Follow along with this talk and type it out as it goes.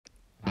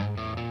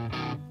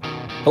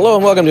Hello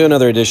and welcome to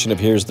another edition of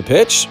Here's the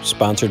Pitch,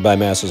 sponsored by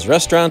Masses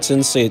Restaurants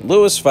in St.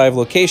 Louis, 5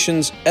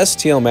 locations.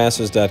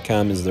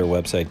 stlmasses.com is their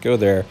website. Go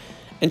there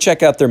and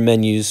check out their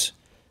menus.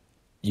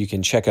 You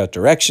can check out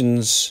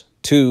directions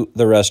to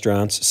the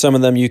restaurants. Some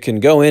of them you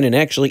can go in and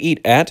actually eat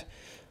at.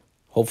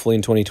 Hopefully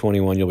in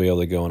 2021 you'll be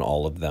able to go in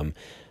all of them.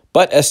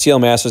 But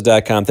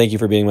stlmasses.com, thank you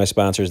for being my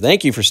sponsors.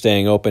 Thank you for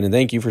staying open, and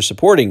thank you for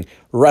supporting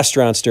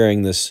restaurants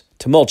during this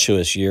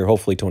tumultuous year.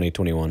 Hopefully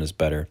 2021 is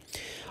better.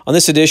 On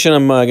this edition,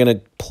 I'm going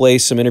to play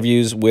some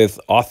interviews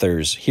with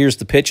authors. Here's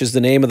the Pitch is the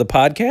name of the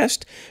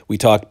podcast. We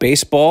talk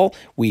baseball,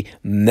 we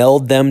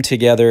meld them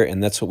together,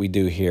 and that's what we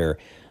do here.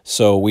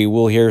 So we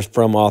will hear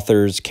from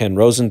authors Ken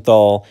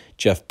Rosenthal,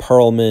 Jeff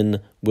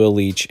Pearlman, Will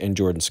Leach, and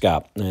Jordan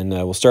Scott. And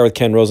we'll start with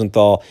Ken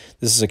Rosenthal.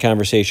 This is a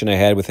conversation I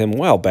had with him a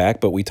while back,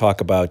 but we talk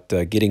about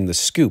getting the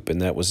scoop,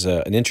 and that was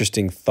an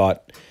interesting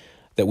thought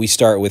that we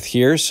start with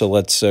here. So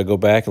let's go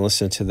back and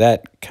listen to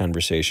that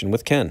conversation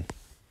with Ken.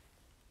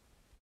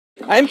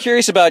 I'm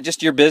curious about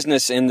just your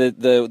business and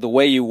the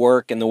way you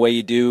work and the way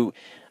you do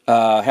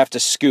have to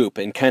scoop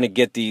and kind of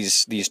get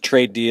these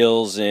trade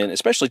deals, and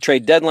especially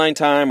trade deadline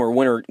time or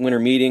winter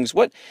meetings.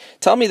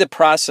 Tell me the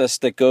process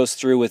that goes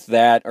through with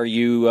that. Are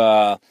you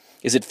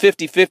is it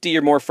 50-50?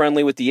 You're more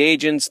friendly with the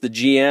agents, the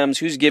GMs?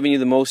 Who's giving you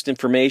the most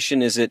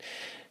information? Is it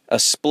a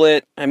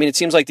split? I mean, it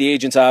seems like the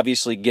agents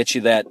obviously get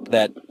you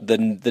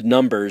the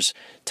numbers.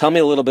 Tell me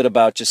a little bit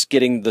about just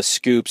getting the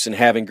scoops and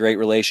having great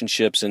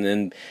relationships,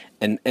 and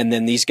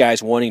then these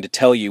guys wanting to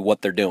tell you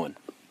what they're doing.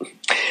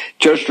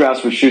 Joe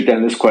Strauss would shoot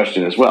down this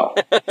question as well.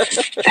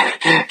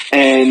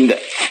 And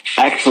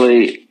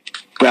actually,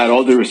 Brad,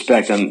 all due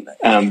respect,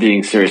 I'm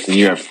being serious, and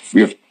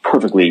you're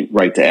perfectly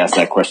right to ask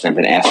that question. I've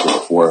been asked it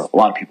before. A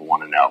lot of people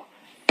want to know,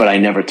 but I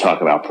never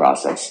talk about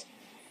process.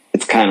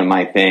 It's kind of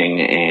my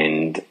thing,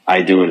 and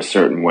I do it a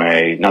certain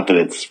way. Not that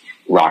it's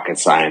rocket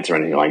science or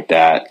anything like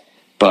that,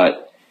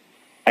 but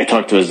I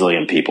talk to a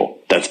zillion people.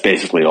 That's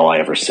basically all I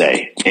ever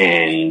say.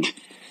 And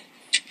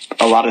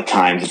a lot of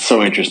times it's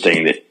so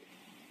interesting that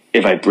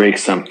if I break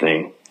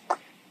something,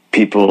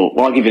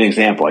 I'll give you an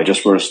example. I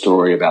just wrote a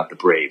story about the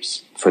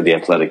Braves for The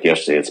Athletic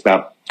yesterday. It's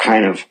about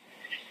kind of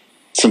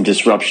some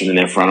disruption in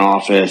their front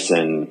office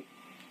and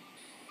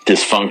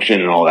dysfunction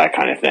and all that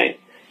kind of thing.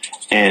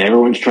 And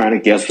everyone's trying to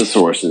guess the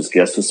sources.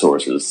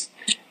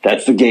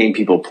 That's the game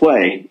people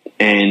play,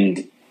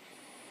 and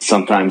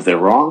sometimes they're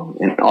wrong,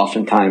 and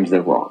oftentimes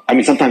they're wrong. I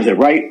mean, sometimes they're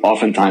right,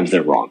 oftentimes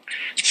they're wrong.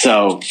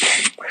 So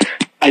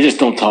I just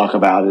don't talk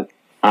about it.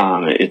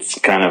 It's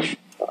kind of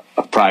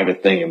a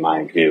private thing in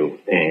my view,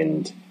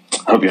 and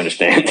I hope you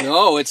understand.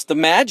 No, it's the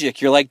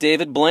magic. You're like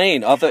David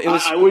Blaine.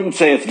 I wouldn't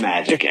say it's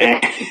magic.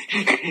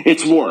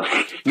 It's work.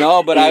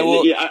 No, but I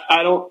will.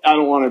 I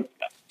don't want to.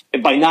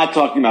 By not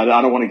talking about it,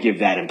 I don't want to give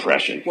that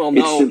impression. Well,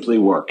 no. It's simply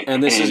work,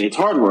 and it's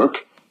hard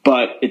work,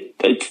 but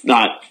it's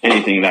not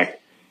anything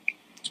that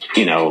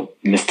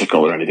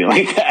mystical or anything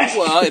like that.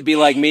 Well, it'd be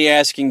like me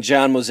asking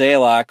John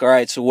Mozeliak, all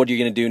right, so what are you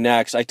going to do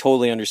next? I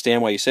totally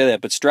understand why you say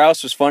that. But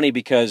Strauss was funny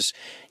because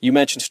you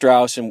mentioned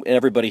Strauss, and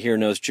everybody here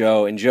knows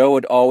Joe. And Joe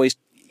would always,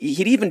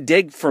 he'd even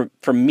dig for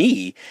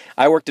me.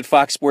 I worked at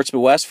Fox Sports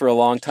Midwest for a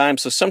long time,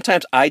 so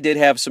sometimes I did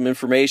have some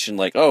information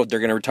like, oh, they're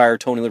going to retire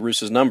Tony La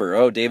Russa's number.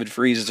 Oh, David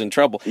Freese is in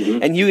trouble.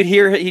 Mm-hmm. And you would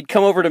hear, he'd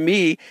come over to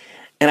me,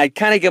 and I'd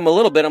kind of give him a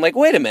little bit. I'm like,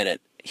 wait a minute,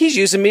 he's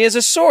using me as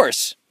a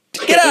source.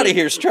 Get out of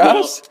here,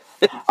 Strauss. Well,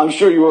 I'm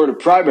sure you were a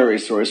primary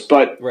source,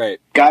 but right.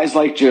 Guys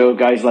like Joe,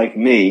 guys like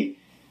me,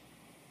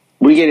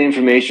 we get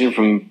information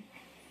from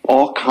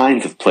all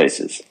kinds of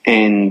places,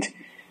 and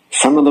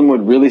some of them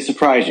would really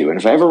surprise you. And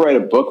if I ever write a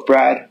book,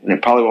 Brad, and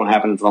it probably won't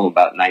happen until I'm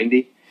about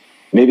 90,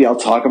 maybe I'll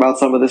talk about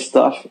some of this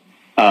stuff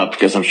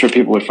because I'm sure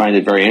people would find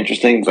it very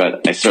interesting,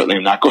 but I certainly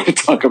am not going to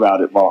talk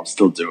about it while I'm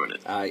still doing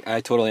it. I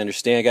totally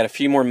understand. I got a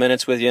few more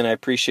minutes with you, and I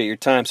appreciate your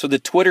time. So the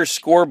Twitter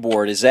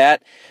scoreboard, is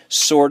that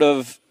sort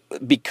of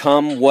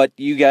become what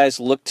you guys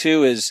look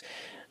to? Is,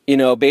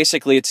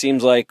 basically it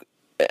seems like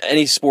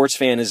any sports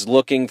fan is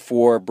looking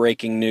for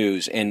breaking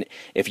news, and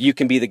if you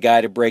can be the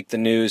guy to break the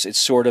news, it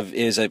sort of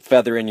is a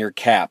feather in your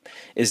cap.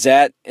 Is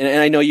that,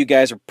 and I know you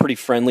guys are pretty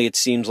friendly, it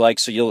seems like,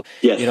 so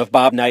yes.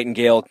 Bob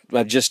Nightingale,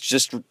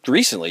 just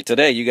recently,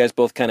 today, you guys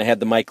both kind of had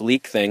the Mike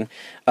Leake thing.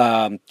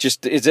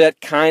 Is that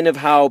kind of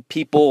how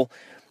people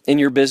in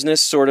your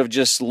business sort of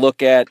just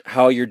look at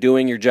how you're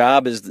doing your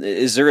job?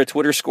 Is there a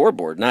Twitter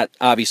scoreboard? Not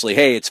obviously,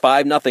 hey, it's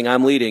 5-0,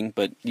 I'm leading,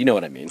 but you know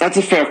what I mean. That's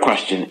a fair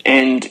question,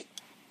 and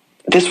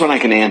this one I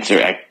can answer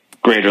at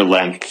greater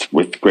length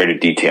with greater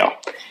detail.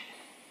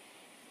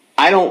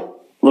 I don't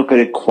look at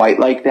it quite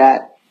like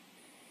that.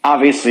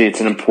 Obviously, it's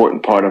an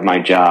important part of my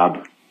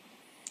job.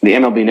 The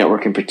MLB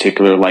Network in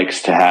particular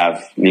likes to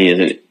have me as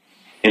an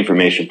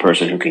information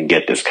person who can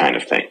get this kind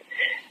of thing.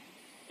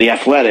 The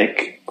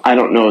Athletic, I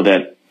don't know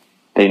that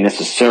they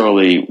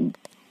necessarily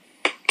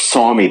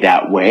saw me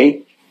that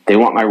way. They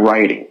want my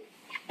writing.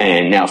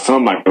 And now some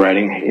of my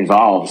writing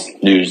involves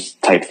news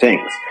type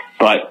things.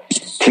 But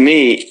to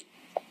me,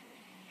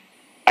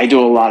 I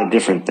do a lot of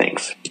different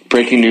things.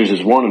 Breaking news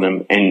is one of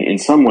them. And in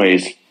some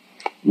ways,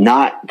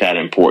 not that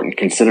important,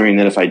 considering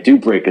that if I do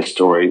break a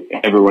story,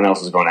 everyone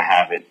else is going to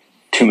have it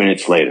 2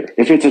 minutes later.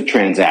 If it's a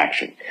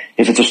transaction,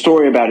 if it's a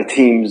story about a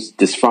team's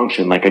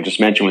dysfunction, like I just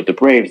mentioned with the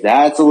Braves,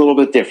 that's a little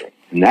bit different.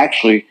 And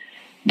actually,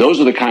 those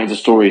are the kinds of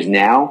stories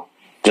now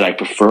that I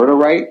prefer to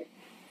write,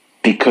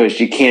 because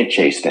you can't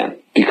chase them,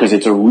 because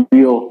it's a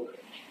real,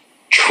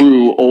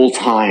 true,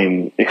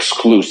 old-time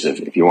exclusive,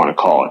 if you want to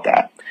call it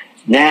that.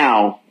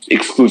 Now,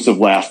 exclusive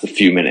lasts a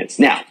few minutes.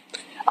 Now,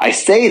 I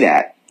say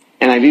that,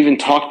 and I've even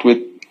talked with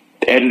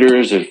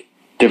editors of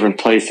different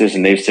places,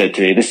 and they've said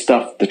to me, this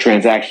stuff, the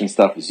transaction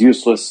stuff, is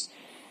useless.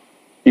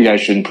 You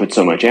guys shouldn't put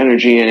so much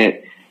energy in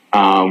it.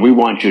 We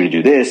want you to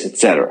do this,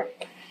 etc.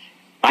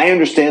 I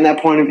understand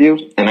that point of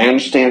view, and I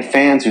understand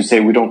fans who say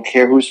we don't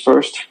care who's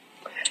first.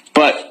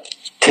 But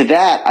to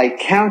that, I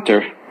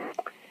counter,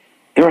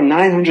 there are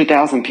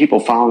 900,000 people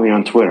following me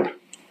on Twitter.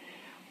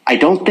 I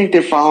don't think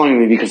they're following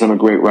me because I'm a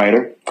great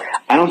writer.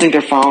 I don't think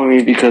they're following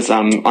me because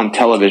I'm on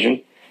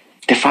television.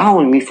 They're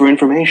following me for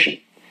information.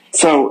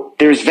 So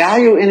there's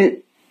value in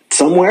it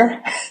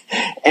somewhere,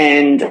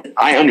 and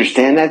I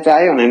understand that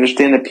value, and I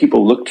understand that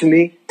people look to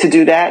me to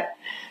do that.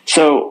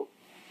 So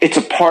it's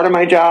a part of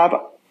my job.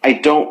 I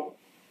don't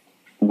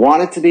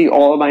want it to be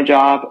all of my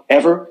job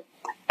ever.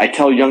 I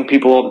tell young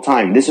people all the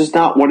time, this is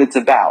not what it's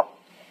about.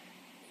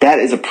 That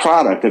is a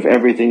product of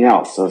everything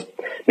else, of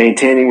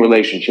maintaining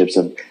relationships,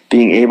 of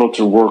being able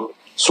to work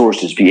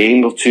sources, being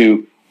able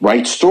to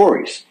write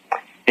stories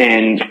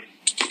and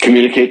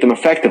communicate them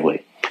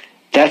effectively.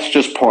 That's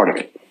just part of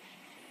it.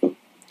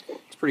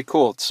 It's pretty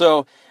cool.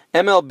 So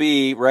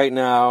MLB right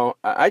now,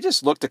 I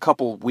just looked a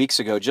couple weeks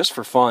ago just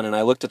for fun, and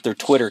I looked at their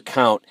Twitter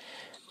count,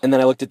 and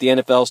then I looked at the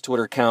NFL's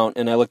Twitter count,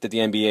 and I looked at the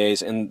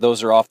NBA's, and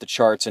those are off the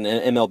charts, and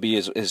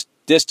MLB is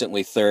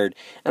distantly third.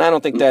 And I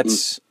don't think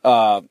that's,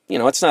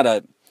 it's not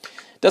a,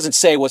 doesn't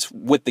say what's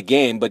with the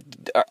game, but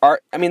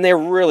they're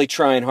really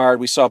trying hard.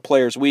 We saw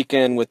Players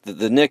Weekend with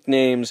the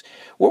nicknames.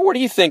 Where do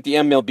you think the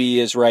MLB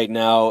is right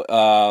now?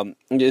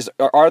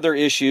 Are there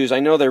issues? I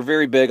know they're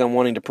very big on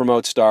wanting to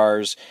promote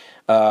stars.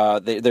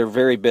 They're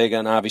very big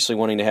on obviously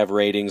wanting to have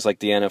ratings like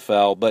the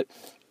NFL, but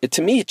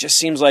to me, it just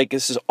seems like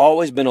this has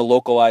always been a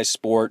localized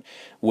sport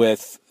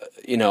with,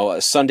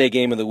 a Sunday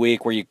game of the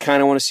week where you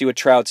kind of want to see what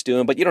Trout's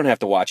doing, but you don't have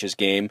to watch his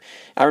game.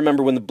 I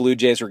remember when the Blue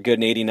Jays were good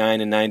in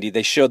 89 and 90,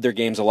 they showed their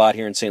games a lot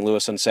here in St.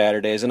 Louis on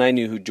Saturdays, and I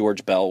knew who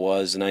George Bell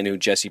was, and I knew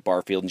Jesse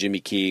Barfield and Jimmy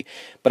Key,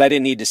 but I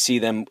didn't need to see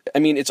them.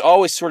 It's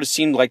always sort of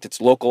seemed like it's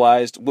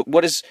localized.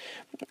 What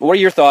are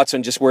your thoughts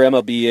on just where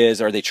MLB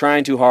is? Are they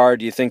trying too hard?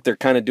 Do you think they're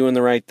kind of doing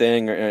the right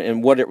thing?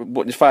 And what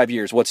in 5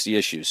 years, what's the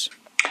issues?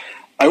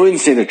 I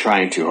wouldn't say they're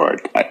trying too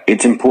hard.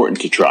 It's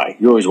important to try.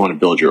 You always want to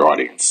build your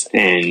audience,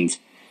 and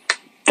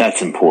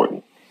that's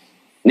important.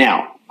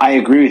 Now, I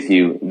agree with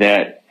you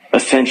that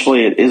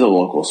essentially it is a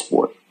local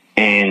sport.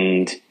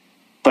 And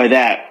by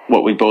that,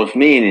 what we both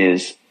mean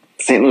is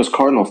St. Louis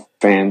Cardinal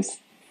fans,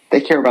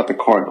 they care about the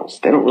Cardinals.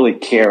 They don't really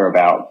care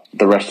about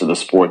the rest of the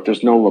sport.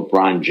 There's no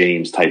LeBron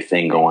James type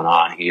thing going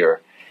on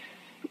here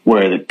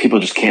where people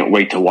just can't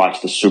wait to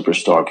watch the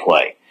superstar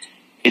play.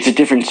 It's a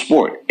different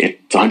sport.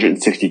 It's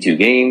 162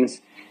 games.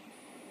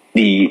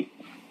 The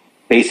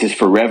basis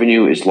for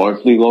revenue is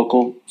largely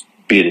local,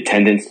 be it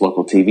attendance,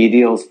 local TV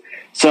deals.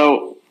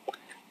 So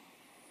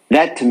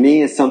that, to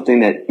me, is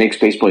something that makes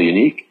baseball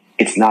unique.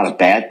 It's not a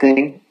bad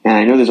thing. And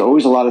I know there's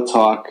always a lot of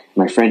talk.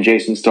 My friend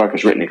Jason Stark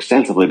has written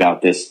extensively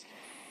about this,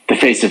 the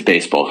face of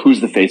baseball.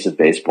 Who's the face of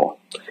baseball?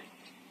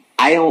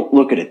 I don't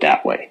look at it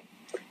that way.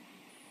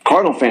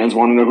 Cardinal fans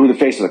want to know who the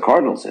face of the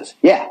Cardinals is.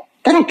 Yeah,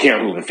 they don't care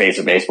who the face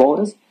of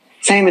baseball is.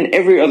 Same in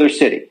every other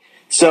city.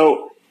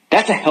 So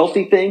that's a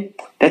healthy thing.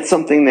 That's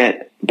something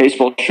that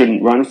baseball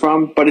shouldn't run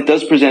from, but it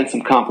does present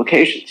some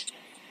complications.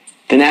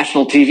 The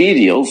national TV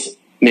deals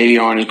maybe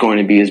aren't going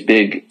to be as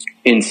big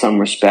in some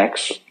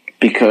respects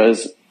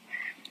because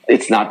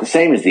it's not the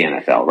same as the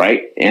NFL,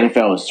 right? The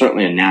NFL is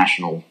certainly a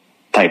national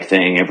type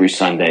thing every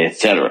Sunday,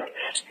 etc.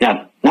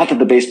 Now, not that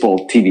the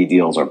baseball TV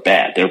deals are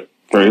bad. They're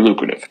very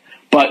lucrative.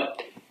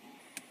 But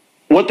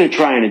what they're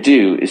trying to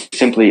do is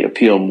simply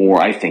appeal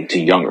more, I think, to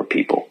younger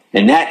people.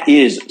 And that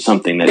is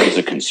something that is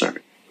a concern.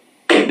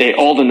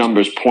 All the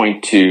numbers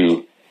point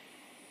to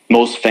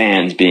most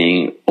fans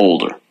being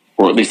older,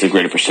 or at least a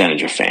greater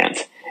percentage of fans.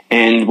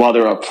 And while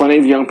there are plenty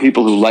of young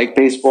people who like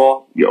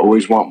baseball, you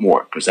always want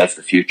more because that's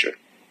the future.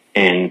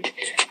 And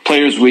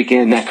Players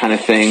Weekend, that kind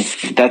of thing,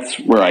 that's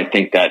where I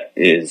think that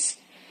is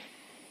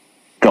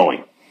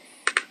going.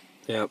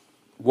 Yeah.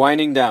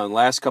 Winding down,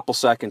 last couple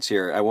seconds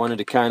here. I wanted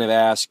to kind of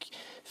ask,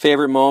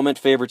 favorite moment,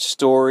 favorite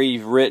story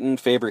you've written,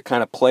 favorite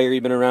kind of player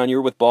you've been around. You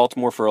were with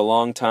Baltimore for a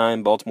long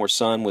time, Baltimore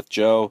Sun with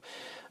Joe,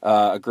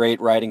 a great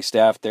writing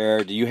staff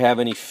there. Do you have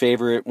any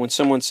favorite, when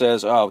someone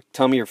says, oh,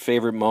 tell me your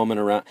favorite moment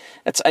around,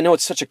 I know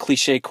it's such a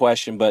cliche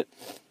question, but...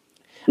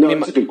 No,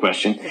 it's a good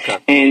question. Okay.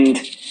 And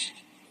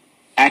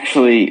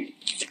actually,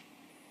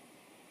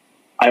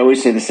 I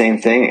always say the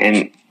same thing,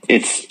 and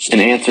it's an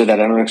answer that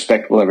I don't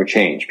expect will ever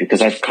change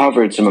because I've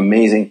covered some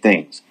amazing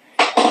things.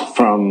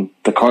 from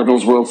the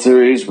Cardinals World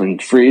Series when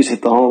Freese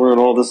hit the homer and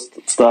all this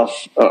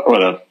stuff.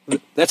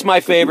 That's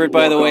my favorite,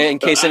 by the way, in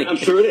case I'm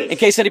sure it is. In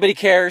case anybody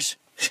cares.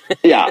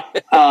 Yeah.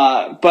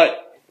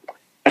 But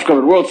I've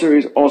covered World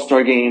Series,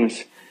 All-Star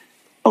games,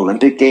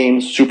 Olympic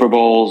games, Super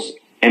Bowls,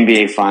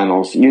 NBA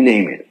Finals, you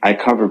name it. I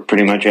covered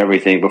pretty much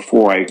everything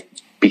before I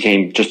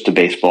became just a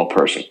baseball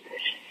person.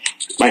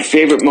 My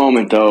favorite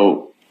moment,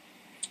 though,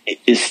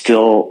 is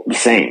still the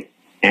same,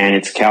 and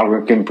it's Cal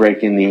Ripken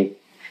breaking the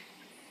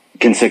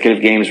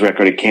consecutive games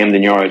record at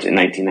Camden Yards in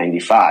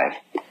 1995.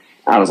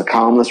 I was a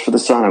columnist for The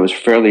Sun. I was a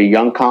fairly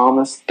young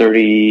columnist,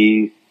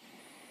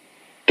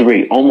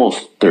 33,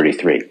 almost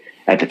 33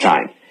 at the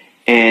time.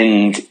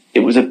 And it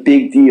was a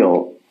big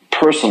deal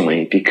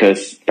personally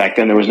because back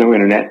then there was no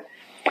internet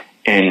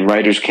and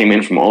writers came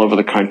in from all over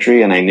the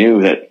country, and I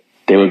knew that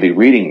they would be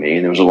reading me,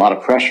 and there was a lot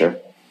of pressure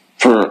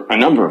for a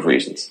number of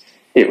reasons.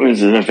 It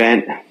was an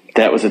event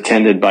that was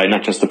attended by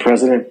not just the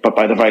president, but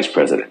by the vice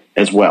president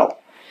as well.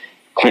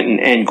 Clinton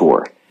and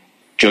Gore.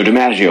 Joe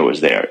DiMaggio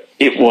was there.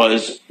 It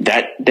was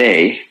that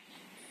day,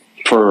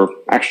 for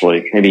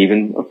actually maybe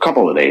even a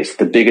couple of days,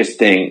 the biggest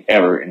thing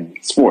ever in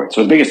sports.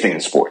 So the biggest thing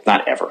in sports,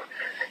 not ever.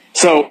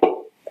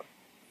 So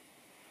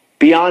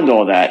beyond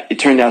all that, it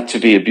turned out to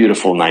be a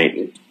beautiful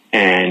night,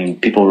 and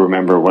people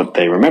remember what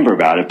they remember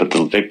about it, but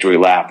the victory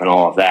lap and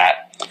all of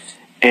that.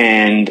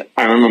 And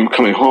I remember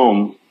coming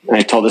home, and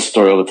I tell this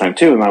story all the time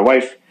too, and my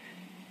wife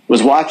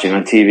was watching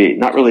on TV.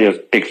 Not really a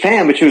big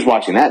fan, but she was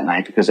watching that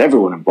night because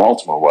everyone in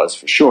Baltimore was,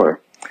 for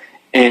sure.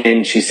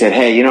 And she said,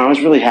 hey, I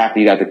was really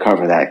happy you got to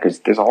cover that because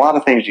there's a lot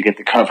of things you get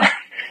to cover,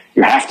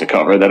 you have to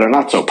cover, that are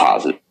not so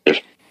positive.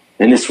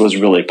 And this was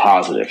really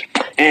positive.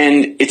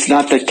 And it's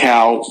not that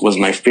Cal was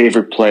my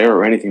favorite player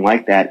or anything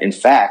like that. In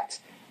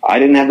fact, I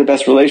didn't have the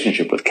best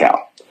relationship with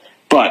Cal.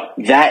 But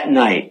that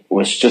night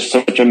was just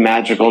such a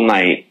magical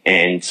night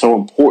and so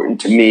important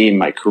to me in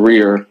my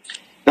career.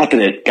 Not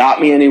that it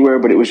got me anywhere,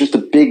 but it was just a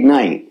big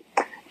night.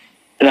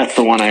 That's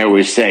the one I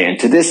always say. And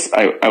to this,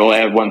 I will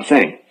add one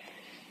thing.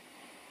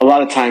 A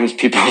lot of times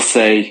people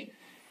say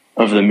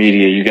of the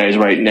media, you guys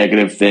write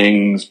negative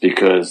things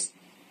because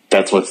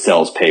that's what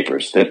sells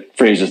papers. That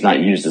phrase is not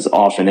used as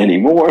often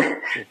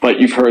anymore, but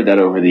you've heard that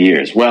over the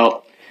years.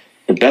 Well,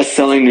 the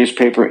best-selling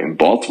newspaper in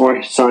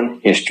Baltimore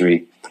Sun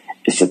history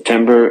is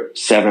September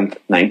 7th,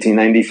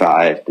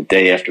 1995, the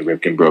day after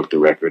Ripken broke the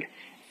record.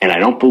 And I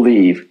don't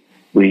believe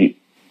we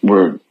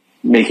were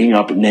making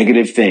up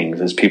negative things,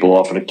 as people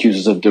often accuse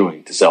us of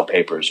doing, to sell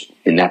papers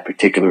in that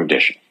particular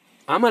edition.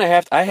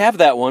 I have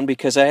that one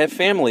because I have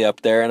family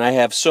up there, and I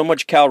have so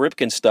much Cal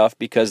Ripken stuff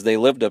because they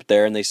lived up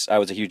there, and I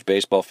was a huge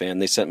baseball fan.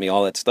 They sent me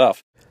all that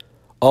stuff.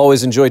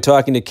 Always enjoy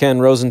talking to Ken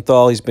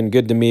Rosenthal. He's been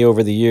good to me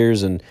over the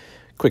years. And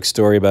quick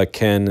story about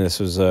Ken.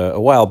 This was a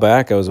while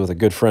back. I was with a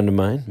good friend of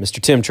mine,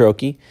 Mr. Tim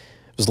Trokey.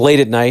 It was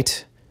late at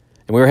night,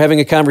 and we were having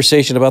a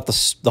conversation about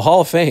the Hall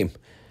of Fame.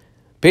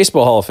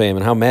 Baseball Hall of Fame,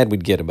 and how mad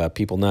we'd get about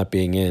people not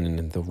being in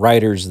and the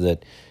writers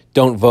that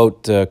don't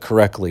vote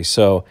correctly.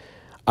 So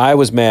I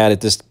was mad at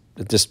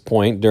this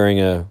point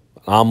during a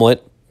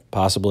omelet,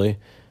 possibly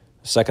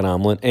a second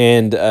omelet,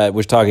 and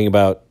was talking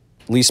about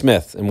Lee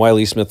Smith and why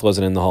Lee Smith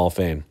wasn't in the Hall of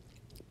Fame.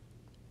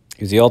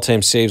 He was the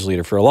all-time saves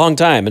leader for a long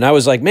time, and I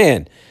was like,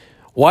 man,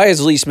 why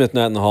is Lee Smith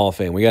not in the Hall of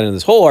Fame? We got into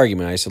this whole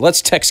argument. I said,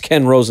 let's text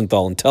Ken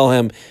Rosenthal and tell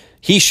him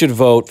he should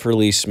vote for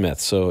Lee Smith.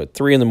 So at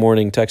 3 a.m,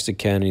 texted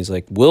Ken, and he's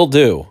like, will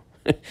do.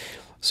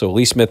 So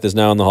Lee Smith is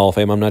now in the Hall of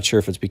Fame. I'm not sure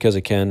if it's because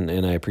of Ken,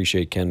 and I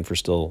appreciate Ken for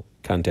still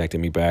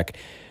contacting me back.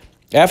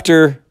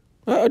 After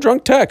a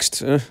drunk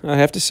text, I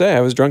have to say,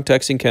 I was drunk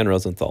texting Ken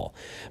Rosenthal.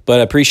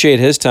 But I appreciate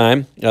his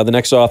time. The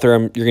next author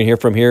you're going to hear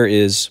from here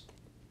is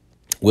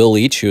Will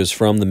Leitch, who is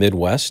from the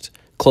Midwest,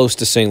 close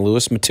to St.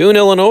 Louis, Mattoon,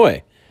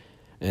 Illinois.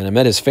 And I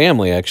met his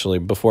family, actually,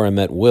 before I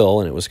met Will,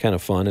 and it was kind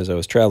of fun. As I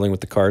was traveling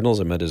with the Cardinals,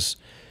 I met his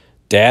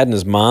dad and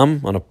his mom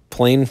on a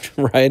plane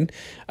ride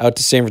out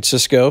to San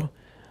Francisco.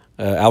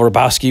 Al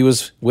Rabowski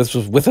was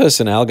with us,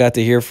 and Al got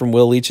to hear from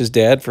Will Leitch's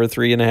dad for a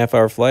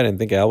 3.5-hour flight. I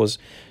think Al was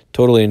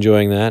totally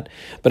enjoying that.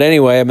 But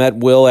anyway, I met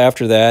Will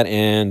after that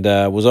and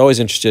was always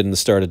interested in the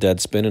start of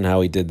Deadspin and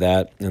how he did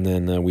that. And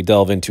then we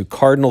delve into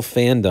Cardinal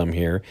fandom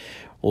here.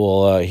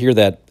 We'll hear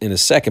that in a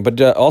second. But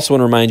also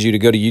want to remind you to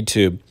go to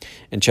YouTube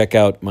and check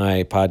out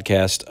my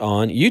podcast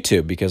on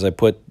YouTube because I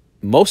put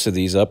most of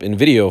these up in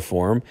video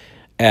form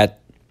at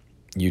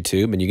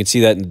YouTube. And you can see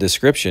that in the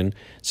description.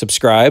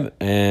 Subscribe,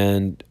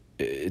 and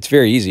it's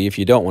very easy. If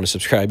you don't want to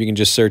subscribe, you can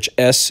just search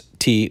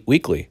ST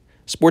Weekly.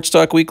 Sports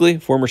Talk Weekly,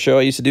 former show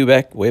I used to do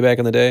way back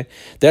in the day.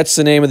 That's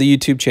the name of the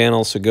YouTube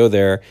channel, so go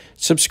there,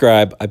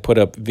 subscribe. I put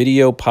up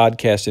video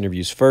podcast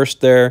interviews first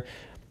there,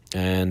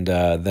 and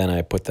then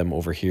I put them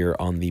over here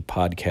on the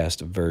podcast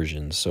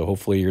version. So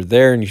hopefully you're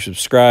there and you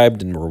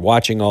subscribed and we're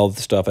watching all of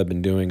the stuff I've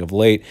been doing of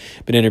late.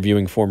 Been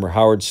interviewing former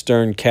Howard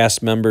Stern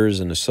cast members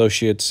and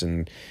associates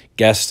and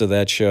guests of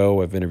that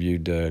show. I've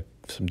interviewed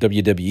some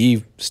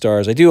WWE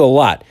stars. I do a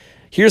lot.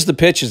 Here's the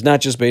Pitch is not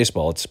just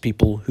baseball. It's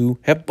people who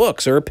have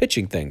books or are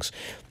pitching things.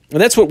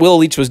 And that's what Will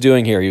Leitch was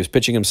doing here. He was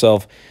pitching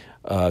himself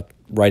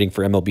writing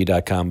for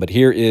MLB.com. But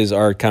here is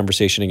our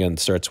conversation again. It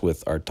starts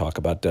with our talk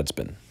about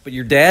Deadspin. But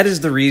your dad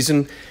is the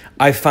reason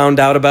I found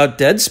out about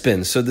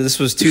Deadspin. So this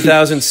was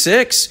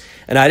 2006,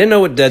 and I didn't know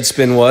what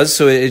Deadspin was,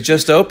 so it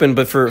just opened.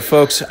 But for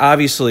folks,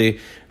 obviously,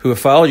 who have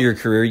followed your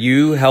career,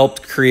 you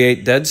helped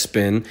create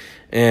Deadspin,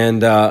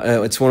 and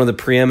it's one of the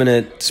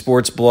preeminent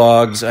sports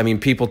blogs. I mean,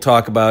 people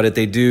talk about it.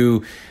 They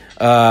do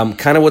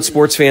kind of what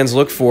sports fans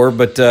look for,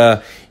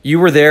 but you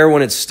were there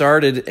when it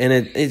started, and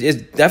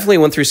it definitely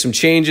went through some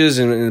changes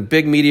and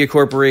big media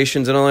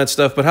corporations and all that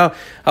stuff. But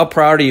how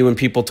proud are you when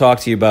people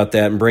talk to you about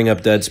that and bring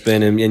up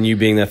Deadspin and you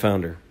being that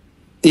founder?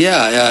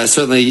 Yeah,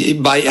 certainly.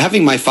 By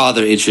having my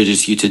father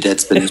introduce you to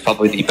Deadspin is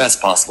probably the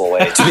best possible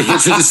way to be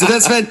introduced to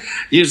Deadspin.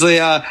 Usually,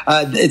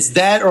 it's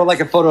that or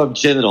like a photo of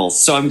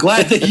genitals. So I'm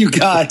glad that you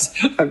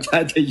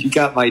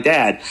got my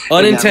dad.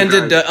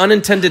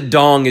 Unintended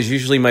dong is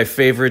usually my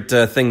favorite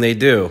thing they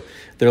do.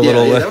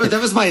 That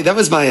was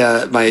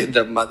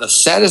the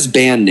saddest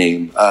band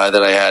name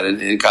that I had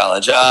in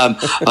college.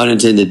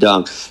 Unintended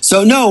dong.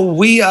 So no,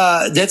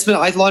 Deadspin.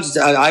 I was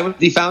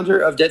the founder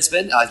of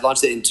Deadspin. I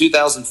launched it in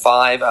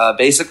 2005.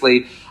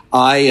 Basically,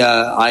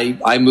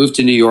 I moved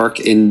to New York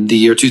in the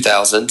year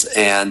 2000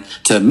 and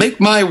to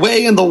make my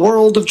way in the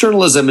world of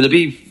journalism and to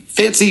be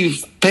fancy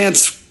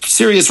pants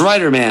serious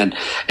writer man,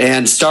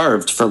 and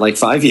starved for like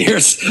 5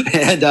 years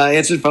and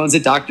answered phones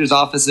at doctors'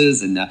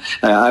 offices. And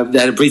I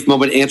had a brief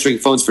moment answering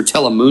phones for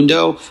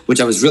Telemundo,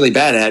 which I was really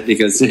bad at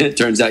because it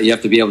turns out you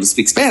have to be able to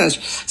speak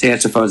Spanish to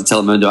answer phones at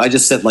Telemundo. I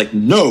just said like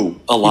no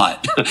a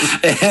lot. But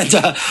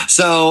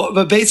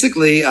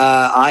basically,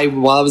 while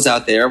I was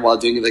out there, while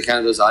doing the kind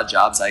of those odd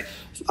jobs,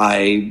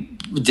 I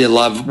did a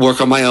lot of work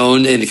on my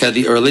own in kind of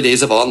the early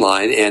days of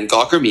online, and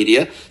Gawker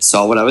Media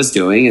saw what I was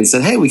doing and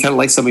said, hey, we kind of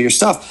like some of your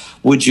stuff.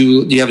 Do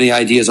you have any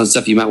ideas on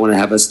stuff you might want to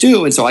have us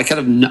do? And so I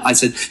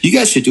said, you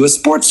guys should do a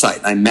sports site.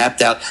 And I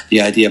mapped out the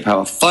idea of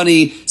how a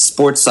funny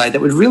sports site that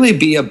would really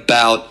be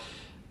about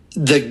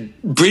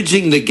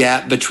bridging the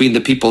gap between the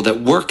people that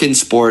work in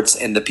sports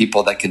and the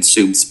people that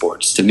consume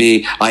sports. To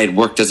me, I had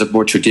worked as a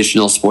more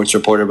traditional sports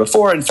reporter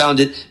before and found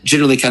it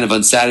generally kind of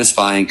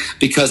unsatisfying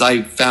because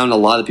I found a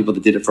lot of people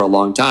that did it for a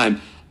long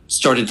time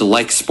started to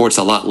like sports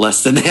a lot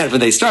less than they had when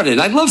they started.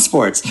 And I love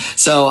sports.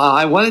 So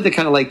I wanted to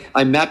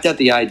I mapped out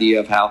the idea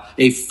of how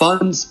a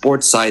fun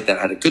sports site that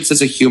had a good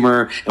sense of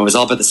humor and was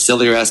all about the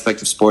sillier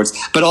aspect of sports,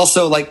 but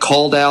also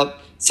called out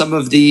some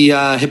of the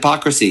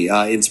hypocrisy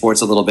in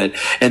sports a little bit.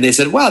 And they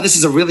said, wow, this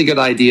is a really good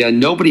idea.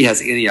 Nobody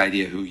has any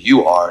idea who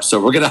you are.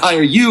 So we're going to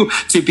hire you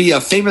to be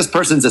a famous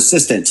person's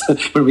assistant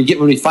when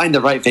we find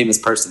the right famous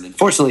person. And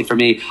fortunately for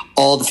me,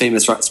 all the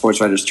famous sports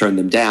writers turned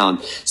them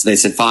down. So they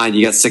said, fine,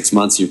 you got 6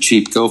 months, you're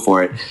cheap, go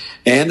for it.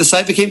 And the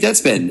site became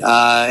Deadspin.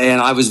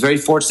 And I was very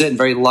fortunate and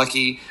very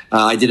lucky.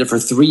 I did it for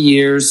 3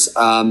 years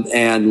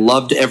and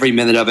loved every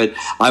minute of it.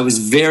 I was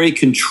very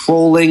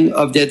controlling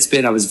of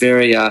Deadspin. I was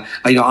very,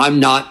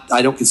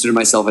 I don't consider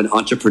myself an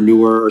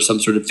entrepreneur or some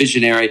sort of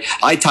visionary.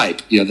 I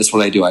type, that's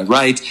what I do. I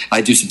write,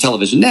 I do some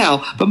television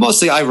now, but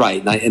mostly I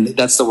write, and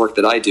that's the work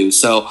that I do.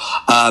 So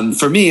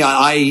for me,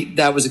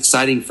 that was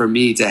exciting for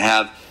me to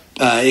have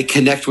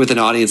connect with an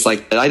audience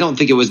like that. I don't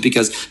think it was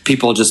because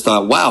people just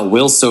thought, wow,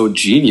 Will's so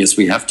genius,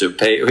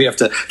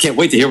 can't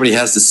wait to hear what he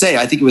has to say.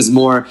 I think it was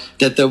more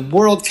that the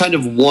world kind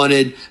of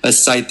wanted a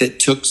site that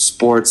took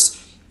sports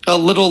a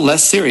little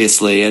less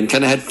seriously and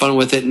kind of had fun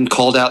with it and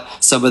called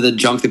out some of the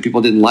junk that people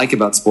didn't like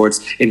about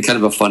sports in kind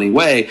of a funny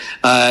way.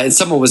 And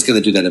someone was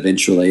going to do that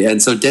eventually.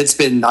 And so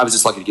Deadspin, I was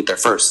just lucky to get there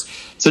first.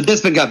 So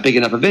Deadspin got big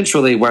enough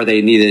eventually where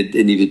it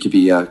needed to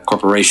be a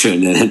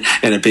corporation and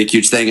a big,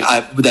 huge thing.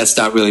 That's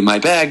not really my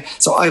bag.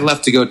 So I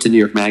left to go to New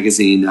York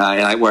Magazine,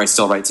 where I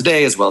still write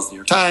today, as well as the New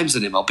York Times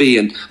and MLB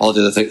and all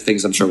the other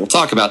things I'm sure we'll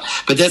talk about.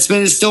 But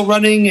Deadspin is still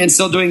running and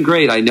still doing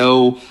great. I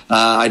know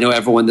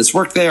everyone that's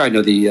worked there. I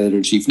know the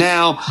editor-in-chief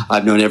now.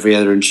 I've known every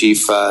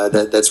editor-in-chief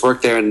that's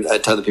worked there and a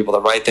ton of people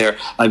that write there.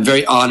 I'm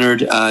very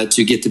honored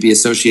to get to be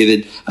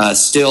associated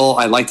still.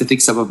 I like to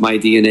think some of my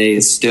DNA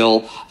is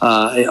still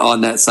on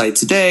that site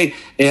today.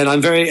 And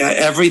I'm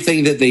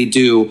everything that they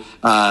do,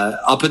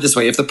 I'll put it this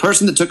way. If the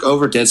person that took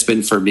over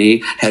Deadspin for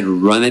me had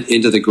run it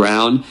into the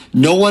ground,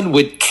 no one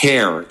would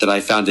care that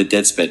I founded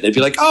Deadspin. They'd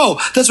be like, oh,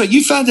 that's right,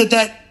 you founded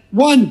that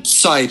one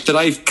site that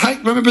I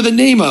can't remember the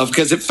name of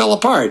because it fell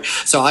apart.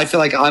 So I feel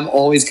like I'm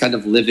always kind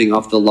of living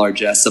off the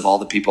largesse of all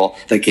the people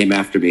that came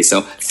after me. So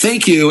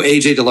thank you,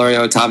 AJ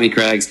Delorio, Tommy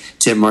Craggs,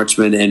 Tim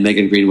Marchman, and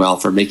Megan Greenwell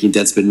for making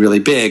Deadspin really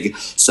big.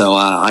 So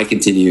I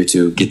continue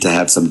to get to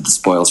have some of the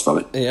spoils from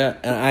it. Yeah,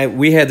 and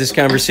we had this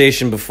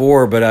conversation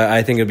before, but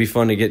I think it'd be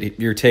fun to get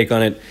your take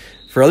on it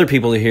for other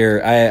people to hear.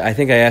 I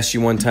think I asked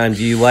you one time,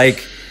 do you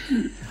like...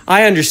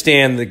 I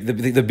understand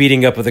the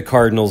beating up of the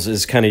Cardinals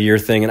is kind of your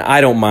thing, and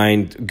I don't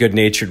mind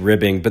good-natured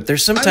ribbing, but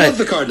there's sometimes... I love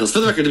the Cardinals. For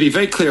the record, to be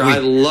very clear, I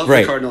love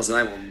the Cardinals, and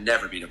I will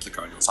never beat up the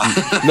Cardinals.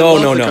 No.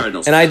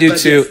 And I do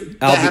too. Yes,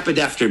 that happened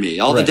after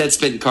me. All the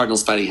Deadspin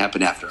Cardinals fighting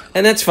happened after.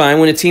 And that's fine.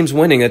 When a team's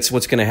winning, that's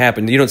what's going to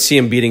happen. You don't see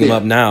them beating them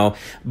up now.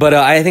 But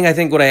I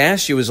think what I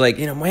asked you was like,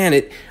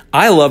 man,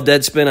 I love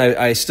Deadspin.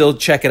 I still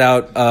check it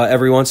out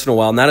every once in a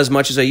while. Not as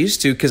much as I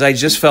used to, because I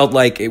just felt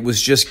like it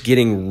was just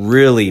getting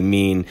really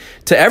mean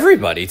to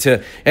everybody.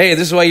 To, hey,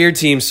 this is why your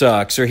team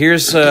sucks, or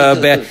here's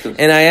bad.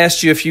 And I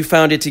asked you if you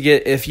found it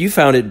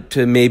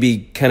to maybe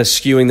kind of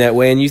skewing that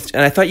way, and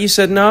I thought you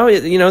said no.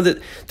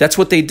 That's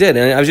what they did,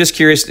 and I was just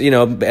curious.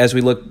 As we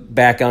look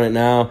back on it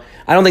now,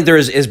 I don't think they're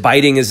as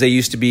biting as they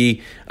used to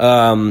be.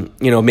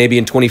 Maybe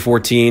in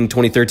 2014,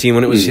 2013,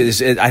 when it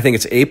was. I think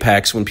it's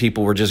apex when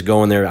people were just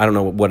going there. I don't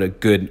know what a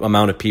good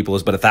amount of people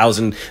is, but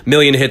 1,000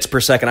 million hits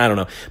per second. I don't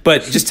know.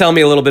 But just tell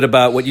me a little bit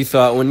about what you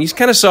thought when you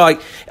kind of saw.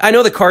 I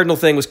know the Cardinal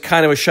thing was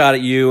kind of a shot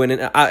at you,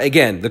 and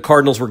again, the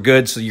Cardinals were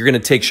good, so you're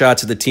going to take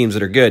shots at the teams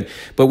that are good.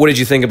 But what did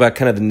you think about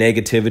kind of the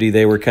negativity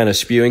they were kind of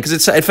spewing?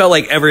 Because it felt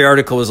like every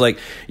article was like,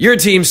 your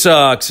team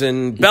sucks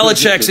and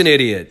Belichick's an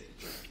idiot.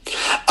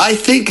 I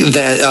think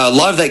that a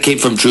lot of that came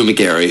from Drew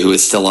Magary, who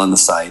is still on the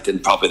site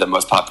and probably the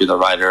most popular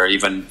writer.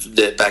 Even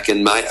back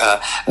in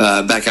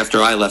back after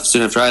I left,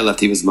 soon after I left,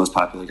 he was the most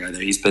popular guy there.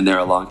 He's been there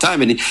a long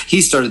time, and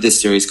he started this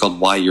series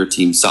called "Why Your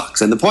Team Sucks."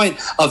 And the point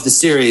of the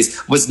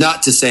series was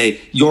not to say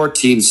your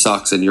team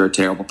sucks and you're a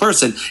terrible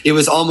person. It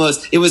was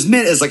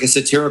meant as like a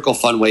satirical,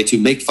 fun way to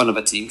make fun of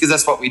a team, because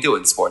that's what we do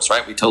in sports,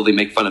 right? We totally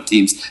make fun of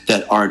teams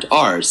that aren't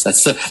ours.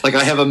 That's like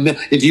I have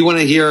if you want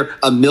to hear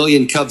a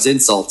million Cubs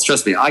insults,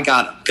 trust me, I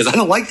got them. Because I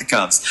don't like the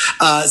Cubs.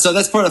 So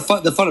that's part of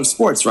the fun of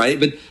sports, right?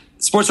 But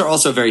sports are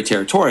also very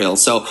territorial.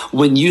 So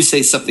when you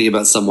say something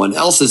about someone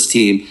else's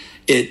team,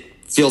 it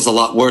feels a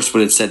lot worse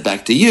when it's said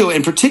back to you.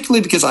 And particularly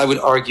because I would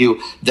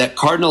argue that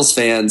Cardinals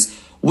fans,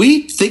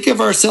 we think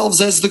of ourselves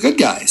as the good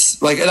guys.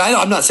 And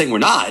I'm not saying we're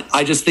not.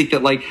 I just think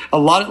that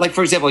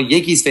for example, a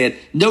Yankees fan,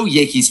 no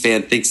Yankees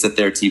fan thinks that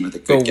their team are the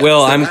good guys.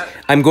 Will,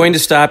 I'm going to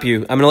stop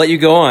you. I'm going to let you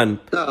go on,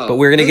 but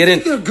we're going to get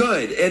in. They're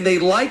good and they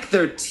like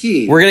their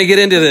team. We're going to get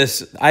into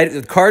this.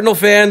 Cardinal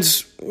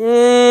fans,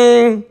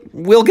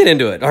 we'll get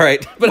into it. All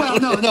right.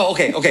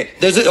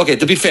 Okay.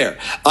 To be fair,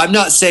 I'm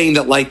not saying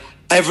that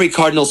every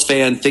Cardinals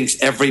fan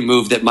thinks every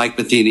move that Mike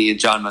Matheny and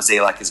John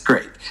Mozeliak is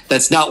great.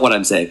 That's not what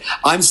I'm saying.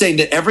 I'm saying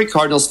that every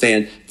Cardinals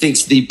fan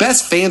thinks the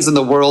best fans in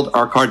the world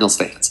are Cardinals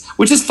fans,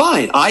 which is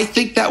fine. I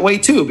think that way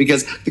too,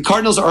 because the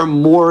Cardinals are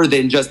more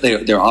than just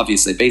they're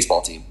obviously a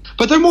baseball team.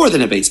 But they're more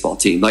than a baseball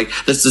team.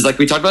 This is like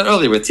we talked about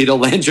earlier with Tito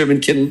Landrum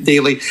and Ken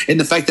Daly, and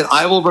the fact that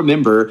I will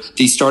remember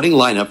the starting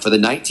lineup for the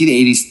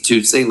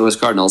 1982 St. Louis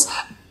Cardinals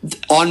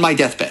on my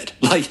deathbed.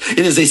 It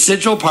is a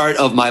central part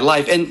of my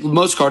life, and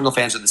most Cardinal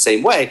fans are the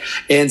same way.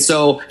 And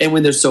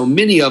when there's so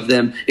many of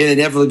them, it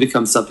inevitably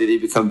becomes something that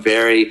you become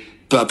very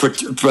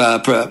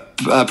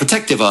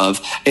protective of,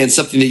 and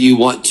something that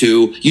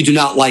you do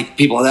not like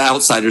people, the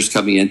outsiders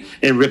coming in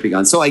and ripping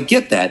on. So I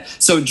get that.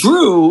 So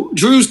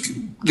Drew's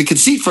the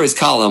conceit for his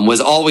column was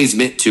always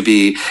meant to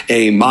be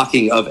a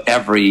mocking of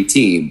every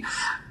team.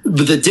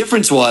 But the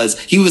difference was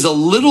he was a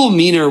little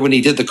meaner when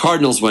he did the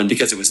Cardinals one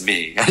because it was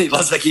me. And he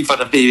loves to keep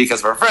fun of me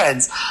because we're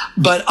friends.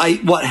 But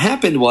what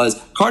happened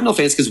was Cardinal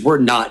fans, because we're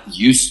not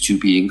used to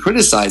being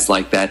criticized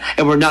like that,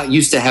 and we're not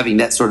used to having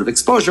that sort of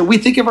exposure, we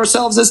think of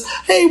ourselves as,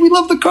 hey, we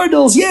love the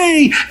Cardinals,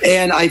 yay!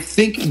 And I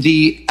think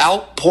the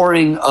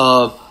outpouring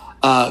of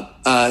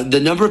the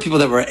number of people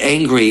that were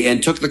angry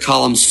and took the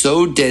column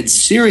so dead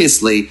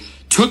seriously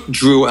took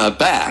Drew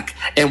aback.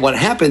 And what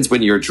happens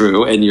when you're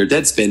Drew and you're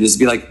Deadspin is to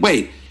be like,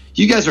 wait,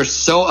 you guys are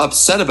so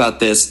upset about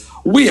this.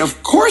 We,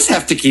 of course,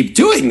 have to keep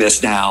doing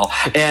this now.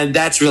 And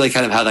that's really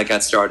kind of how that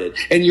got started.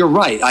 And you're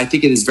right. I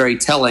think it is very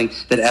telling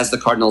that as the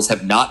Cardinals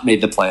have not made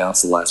the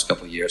playoffs the last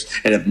couple of years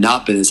and have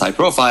not been as high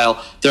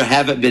profile, there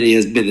haven't been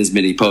as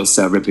many posts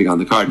ripping on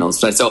the Cardinals.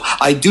 So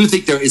I do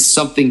think there is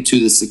something to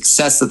the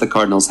success that the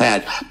Cardinals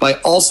had. But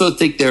I also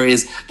think there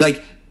is,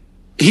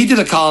 he did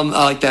a column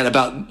like that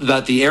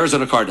about the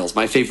Arizona Cardinals,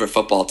 my favorite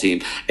football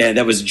team. And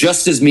that was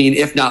just as mean,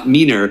 if not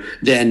meaner,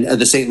 than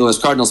the St. Louis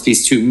Cardinals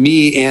piece to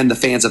me and the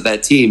fans of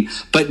that team.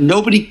 But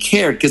nobody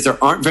cared because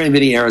there aren't very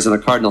many Arizona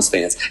Cardinals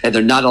fans, and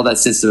they're not all that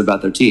sensitive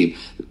about their team.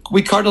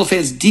 We Cardinal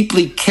fans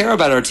deeply care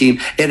about our team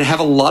and have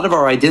a lot of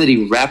our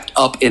identity wrapped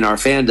up in our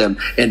fandom.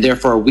 And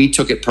therefore, we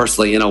took it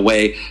personally in a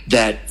way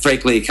that,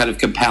 frankly, kind of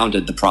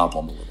compounded the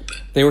problem a little bit.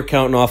 They were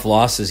counting off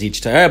losses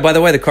each time. By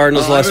the way, the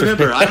Cardinals lost.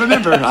 I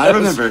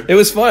remember. It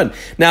was fun.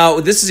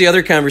 Now, this is the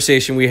other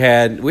conversation we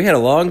had. We had a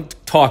long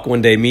talk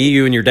one day, me,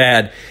 you, and your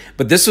dad.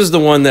 But this was the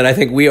one that I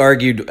think we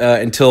argued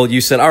until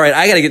you said, all right,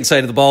 I got to get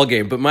inside of the ball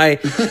game. But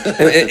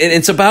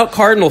it's about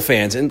Cardinal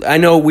fans. And I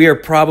know we are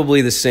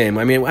probably the same.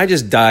 I mean, I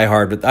die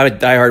hard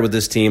with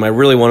this team. I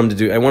really want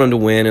them to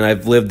win. And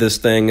I've lived this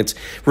thing. It's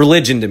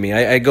religion to me.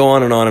 I go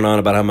on and on and on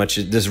about how much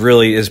this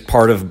really is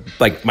part of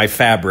my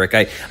fabric.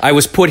 I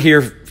was put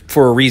here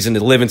for a reason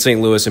to live in St.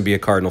 Louis and be a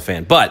Cardinal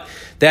fan. But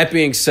that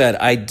being said,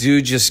 I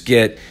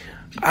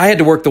had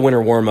to work the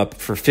winter warm-up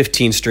for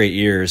 15 straight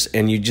years,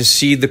 and you just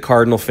see the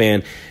Cardinal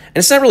fan, and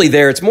it's not really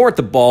there. It's more at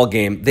the ball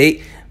game.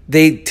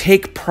 They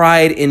take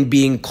pride in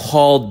being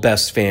called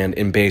best fan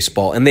in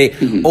baseball, and they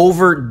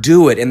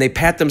overdo it, and they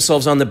pat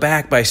themselves on the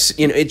back by,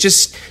 it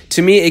just,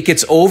 to me, it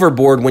gets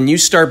overboard when you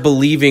start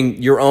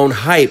believing your own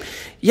hype.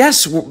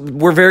 Yes,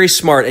 we're very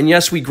smart, and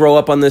yes, we grow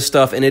up on this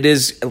stuff, and it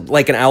is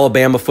like an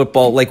Alabama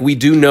football. Like, we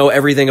do know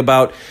everything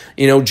about,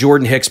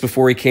 Jordan Hicks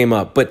before he came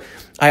up, but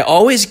I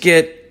always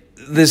get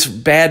this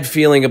bad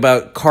feeling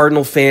about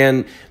Cardinal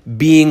fan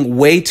being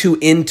way too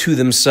into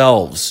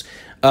themselves.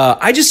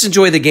 I just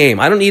enjoy the game.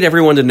 I don't need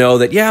everyone to know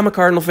that, I'm a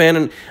Cardinal fan,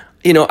 and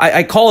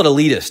I call it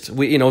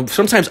elitist.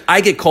 Sometimes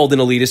I get called an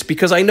elitist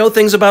because I know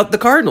things about the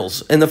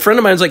Cardinals. And the friend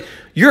of mine was like,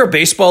 "You're a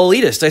baseball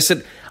elitist." I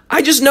said,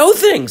 "I just know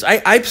things.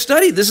 I've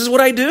studied. This is what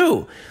I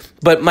do."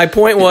 But my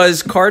point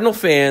was, Cardinal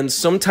fans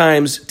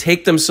sometimes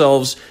take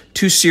themselves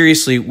too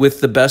seriously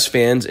with the best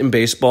fans in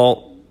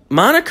baseball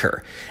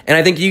moniker. And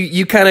I think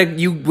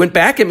you went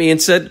back at me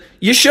and said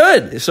you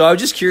should. So I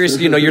was just curious,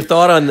 your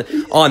thought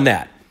on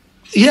that.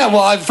 Yeah,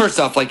 well, first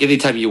off, like,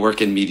 anytime you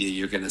work in media,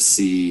 you're going to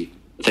see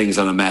things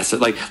on a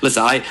massive. Like,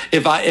 listen,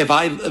 if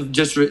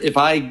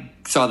I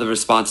saw the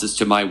responses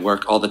to my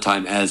work all the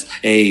time as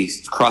a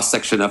cross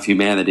section of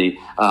humanity,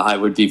 I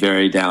would be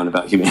very down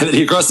about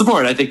humanity across the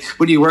board. I think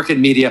when you work in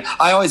media,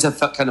 I always have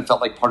felt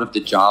like part of the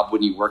job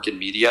when you work in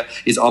media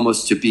is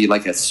almost to be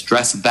like a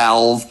stress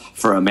valve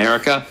for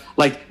America,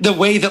 like the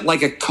way that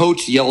like a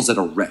coach yells at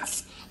a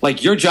ref.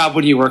 Like, your job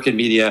when you work in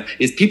media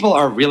is people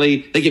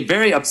they get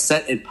very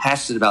upset and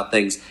passionate about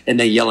things, and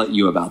they yell at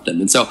you about them.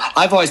 And so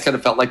I've always kind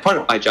of felt like part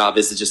of my job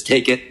is to just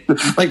take it.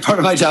 Like, part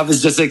of my job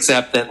is just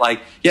accept that,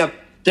 like,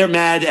 they're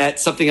mad at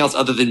something else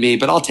other than me,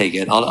 but I'll take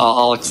it.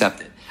 I'll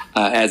accept it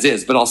as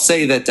is. But I'll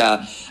say that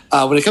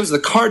when it comes to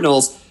the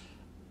Cardinals,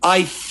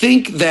 I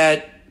think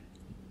that,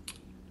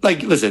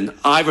 like, listen,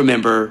 I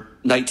remember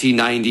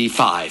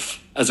 1995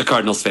 as a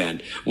Cardinals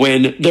fan,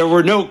 when there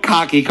were no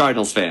cocky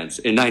Cardinals fans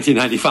in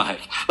 1995.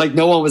 Like,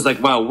 no one was like,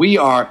 "Wow, we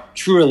are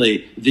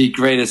truly the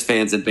greatest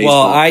fans in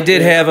baseball."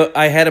 Well,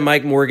 I had a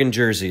Mike Morgan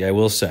jersey, I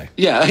will say.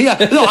 Yeah.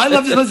 No, I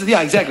love it. Listen,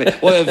 yeah, exactly.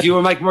 Well, if you were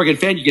a Mike Morgan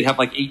fan, you could have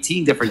like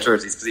 18 different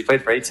jerseys because he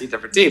played for 18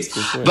 different teams.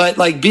 Sure. But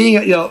like being,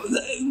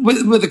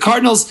 with the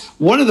Cardinals,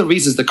 one of the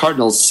reasons the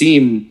Cardinals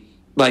seem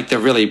like they're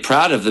really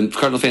proud of them.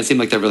 Cardinal fans seem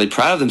like they're really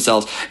proud of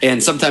themselves,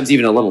 and sometimes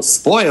even a little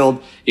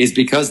spoiled, is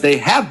because they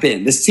have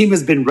been. This team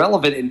has been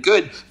relevant and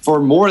good for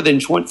more than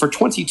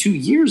 22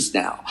 years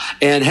now,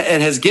 and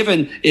has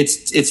given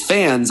its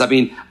fans. I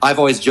mean, I've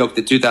always joked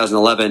that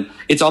 2011.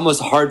 It's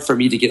almost hard for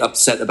me to get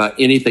upset about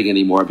anything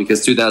anymore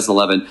because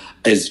 2011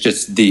 is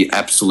just the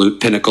absolute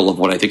pinnacle of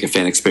what I think a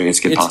fan experience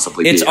can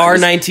possibly be. It's our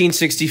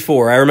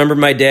 1964. I remember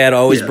my dad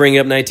always bringing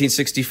up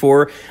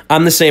 1964.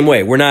 I'm the same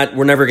way. We're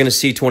never going to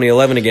see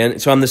 2011 again.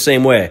 So I'm the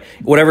same way.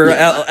 Whatever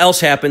else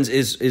happens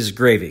is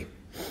gravy.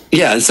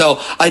 Yeah, and so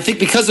I think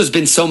because there's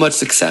been so much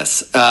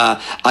success,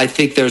 I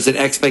think there's an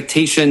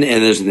expectation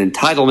and there's an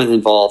entitlement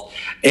involved.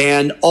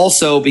 And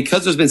also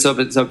because there's been so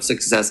much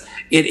success,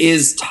 it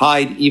is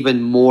tied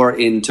even more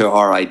into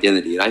our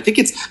identity. And I think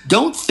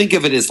don't think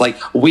of it as like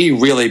we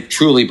really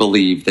truly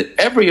believe that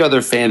every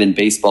other fan in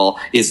baseball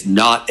is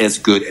not as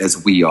good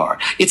as we are.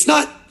 It's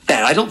not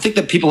that. I don't think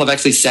that people have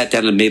actually sat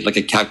down and made like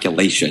a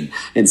calculation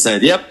and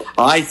said, "Yep,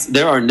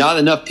 there are not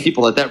enough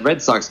people at that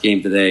Red Sox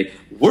game today.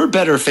 We're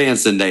better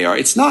fans than they are."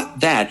 It's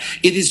not that.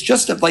 It is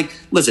just like,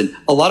 listen,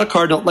 a lot of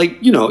Cardinal, like,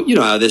 you know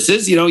how this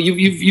is.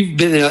 You've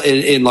been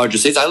in larger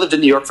states. I lived in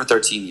New York for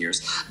 13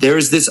 years. There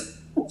is this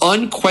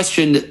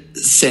unquestioned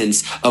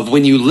sense of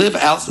when you live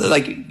out,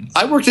 like,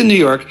 I worked in New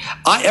York.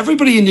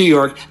 Everybody in New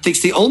York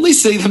thinks the only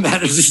city that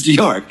matters is New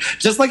York.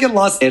 Just like in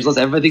Los Angeles,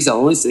 everybody thinks the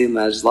only city that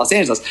matters is Los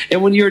Angeles.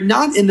 And when you're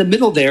not in the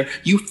middle there,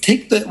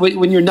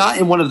 when you're not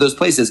in one of those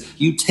places,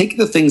 you take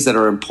the things that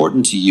are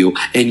important to you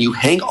and you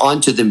hang on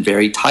to them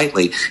very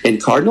tightly.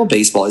 And Cardinal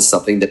baseball is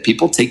something that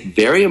people take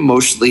very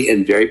emotionally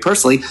and very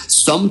personally,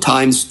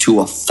 sometimes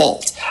to a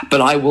fault. But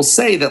I will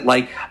say that,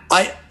 like,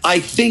 I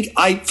think,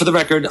 for the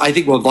record, I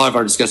think what a lot of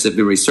our discussion, if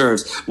memory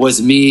serves,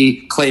 was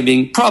me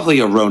claiming, probably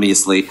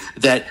erroneously,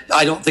 that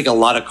I don't think a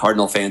lot of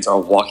Cardinal fans are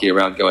walking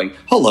around going,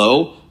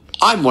 "Hello,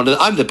 I'm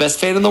the best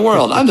fan in the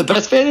world. I'm the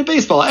best fan in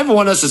baseball.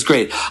 Everyone else is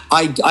great."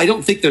 I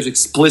don't think there's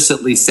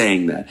explicitly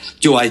saying that.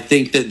 Do I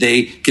think that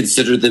they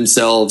consider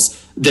themselves,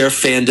 their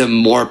fandom,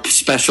 more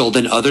special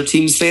than other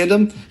teams'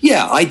 fandom?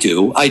 Yeah, I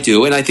do.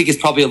 And I think it's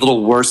probably a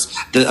little worse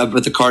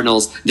with the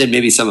Cardinals than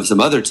maybe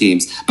some other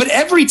teams. But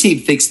every team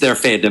thinks their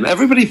fandom.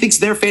 Everybody thinks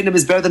their fandom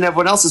is better than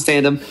everyone else's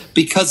fandom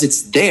because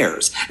it's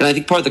theirs. And I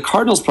think part of the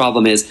Cardinals'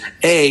 problem is,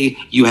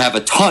 you have a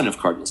ton of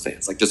Cardinals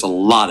fans. Like, there's a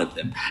lot of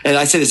them. And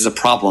I say this is a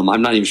problem.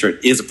 I'm not even sure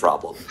it is a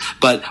problem.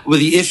 But with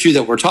the issue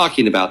that we're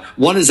talking about,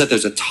 one is that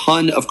there's a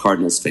ton of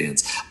Cardinals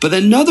fans. But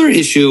another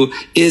issue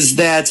is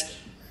that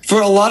for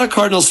a lot of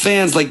Cardinals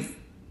fans, like,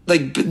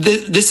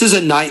 this is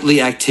a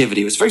nightly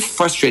activity. It was very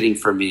frustrating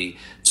for me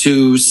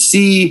to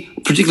see,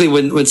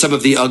 particularly when some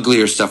of the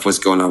uglier stuff was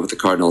going on with the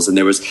Cardinals, and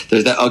there's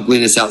that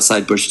ugliness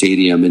outside Busch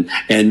Stadium,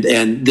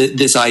 and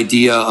this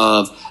idea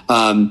of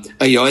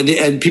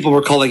and people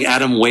were calling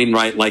Adam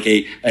Wainwright like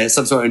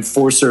some sort of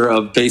enforcer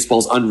of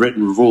baseball's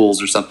unwritten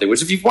rules or something.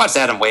 Which, if you've watched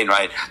Adam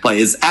Wainwright play,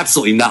 is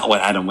absolutely not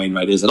what Adam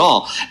Wainwright is at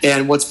all.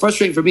 And what's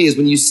frustrating for me is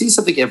when you see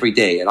something every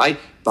day, and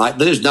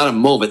there's not a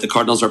moment the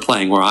Cardinals are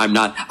playing where I'm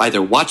not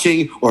either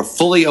watching or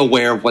fully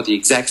aware of what the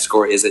exact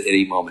score is at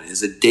any moment. It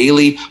is a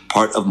daily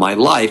part of my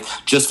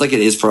life, just like it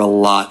is for a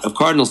lot of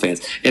Cardinals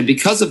fans. And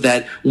because of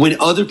that, when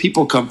other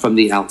people come from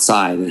the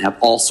outside and have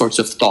all sorts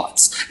of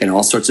thoughts and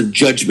all sorts of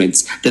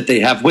judgments that they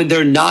have when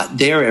they're not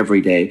there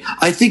every day,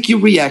 I think you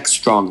react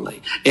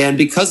strongly. And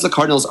because the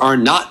Cardinals are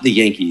not the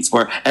Yankees,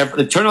 where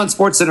turn on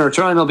SportsCenter or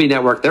turn on MLB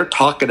Network, they're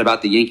talking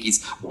about the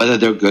Yankees, whether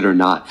they're good or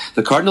not.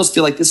 The Cardinals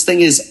feel like this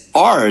thing is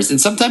ours, and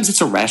sometimes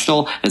it's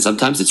irrational, and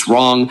sometimes it's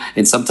wrong,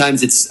 and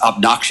sometimes it's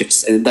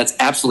obnoxious, and that's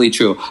absolutely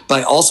true. But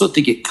I also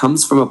think it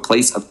comes from a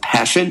place of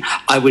passion.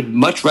 I would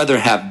much rather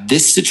have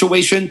this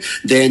situation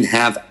than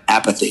have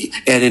apathy.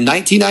 And in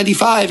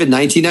 1995 and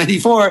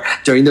 1994,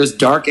 during those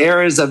dark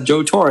eras of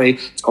Joe Torre, I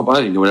don't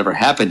even know whatever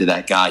happened to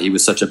that guy. He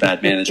was such a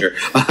bad manager.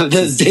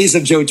 Those days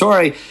of Joe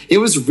Torre, it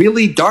was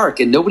really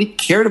dark, and nobody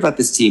cared about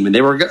this team, and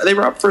they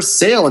were up for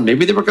sale, and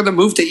maybe they were going to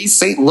move to East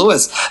St.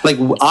 Louis. Like,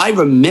 I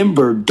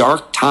remember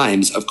dark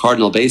times of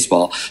Cardinal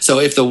baseball. So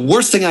if the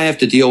worst thing I have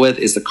to deal with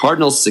is the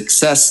Cardinals'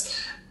 success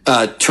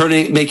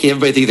making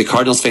everybody think the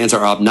Cardinals fans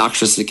are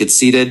obnoxious and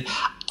conceited,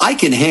 I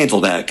can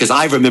handle that because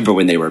I remember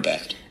when they were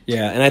bad.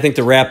 Yeah, and I think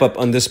to wrap up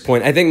on this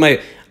point,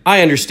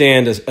 I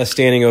understand a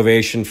standing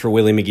ovation for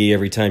Willie McGee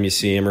every time you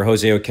see him, or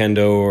Jose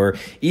Oquendo, or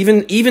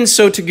even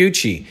So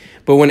Taguchi.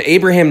 But when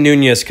Abraham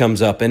Nunez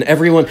comes up and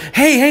everyone,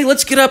 hey,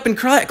 let's get up and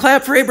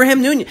clap for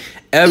Abraham Nunez.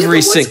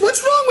 What's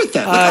wrong with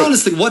that?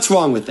 Honestly, what's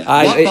wrong with that?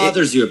 What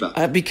bothers you about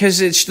it? Because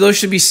those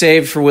should be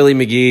saved for Willie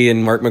McGee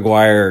and Mark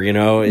McGwire.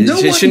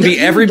 It shouldn't be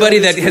everybody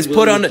that has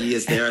put on. McGee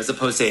is there as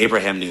opposed to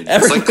Abraham Nunez.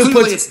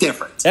 Clearly it's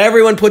different.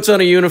 Everyone puts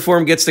on a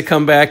uniform, gets to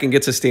come back, and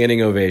gets a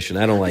standing ovation.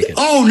 I don't like it.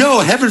 Oh no!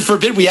 Heaven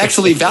forbid we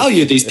actually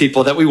value these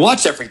people that we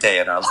watch every day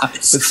in our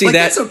lives. But see,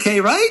 that's okay,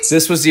 right?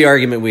 This was the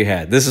argument we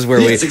had. This is where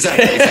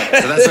exactly.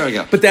 So that's where we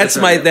go. But that's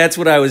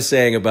what I was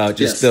saying about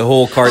just the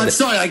whole card. I'm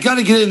sorry, I got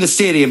to get in the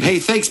stadium. Hey,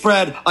 thanks,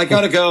 Brad. I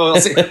got to go. I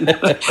think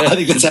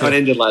that's how it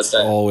ended last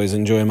time. Always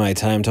enjoy my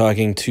time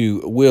talking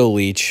to Will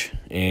Leitch.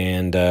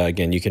 And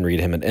again, you can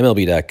read him at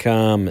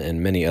MLB.com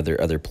and many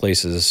other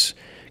places.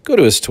 Go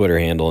to his Twitter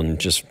handle and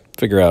just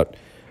figure out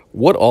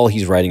what all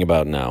he's writing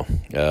about now.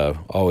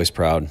 Always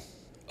proud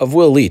of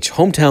Will Leitch,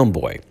 hometown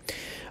boy.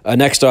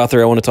 Next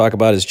author I want to talk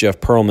about is Jeff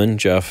Pearlman.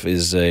 Jeff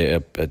is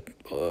a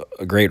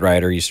great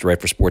writer. He used to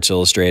write for Sports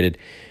Illustrated.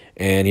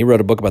 And he wrote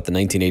a book about the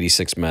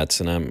 1986 Mets,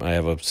 and I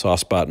have a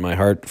soft spot in my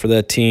heart for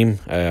that team.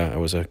 I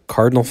was a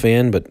Cardinal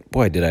fan, but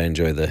boy, did I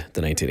enjoy the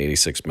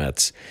 1986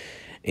 Mets.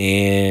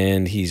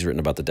 And he's written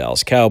about the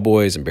Dallas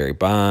Cowboys and Barry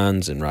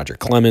Bonds and Roger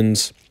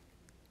Clemens.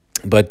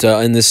 But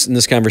in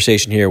this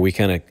conversation here, we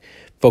kind of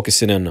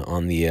focus in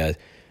on the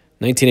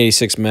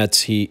 1986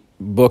 Mets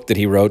book that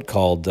he wrote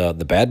called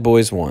The Bad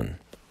Boys Won.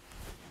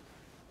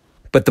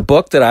 But the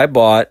book that I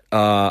bought,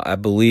 I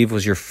believe,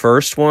 was your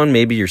first one,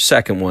 maybe your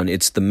second one.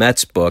 It's the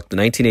Mets book, the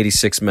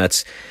 1986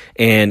 Mets,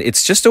 and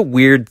it's just a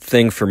weird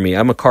thing for me.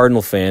 I'm a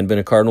Cardinal fan, been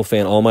a Cardinal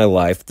fan all my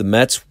life. The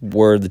Mets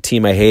were the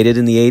team I hated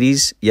in the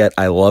 80s, yet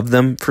I loved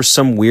them for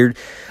some weird...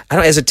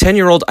 as a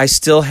 10-year-old, I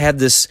still had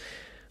this...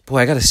 Boy,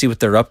 I got to see what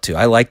they're up to.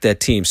 I like that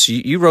team. So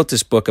you wrote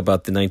this book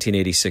about the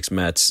 1986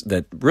 Mets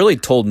that really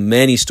told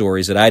many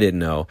stories that I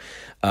didn't know.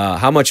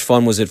 How much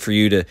fun was it for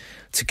you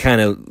to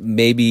kind of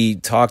maybe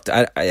talk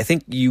to, I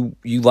think you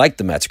liked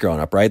the Mets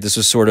growing up, right? This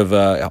was sort of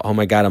oh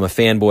my God, I'm a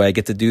fanboy. I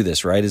get to do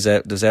this, right? Is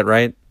that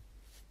right?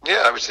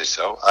 Yeah, I would say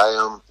so.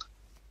 I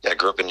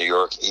grew up in New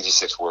York.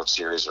 86 World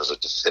Series was a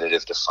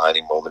definitive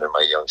defining moment in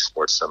my young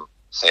sports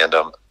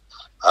fandom.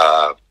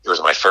 It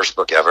was my first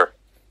book ever,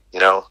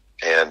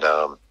 and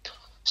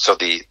so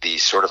the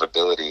sort of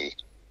ability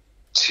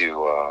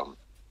to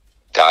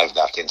dive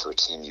back into a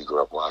team you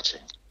grew up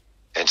watching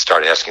and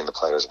start asking the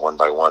players one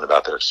by one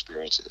about their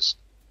experiences.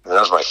 And that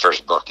was my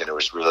first book, and it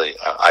was really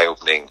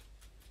eye-opening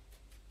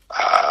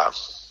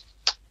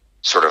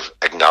sort of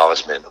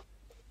acknowledgement,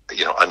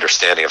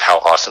 understanding of how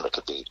awesome it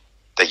could be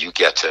that you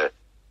get to,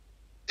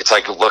 it's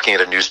like looking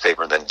at a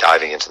newspaper and then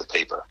diving into the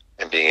paper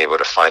and being able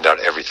to find out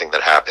everything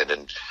that happened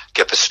and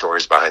get the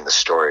stories behind the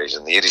stories.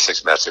 And the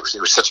 86 Mets, it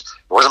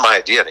wasn't my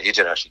idea. An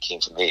agent actually came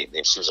to me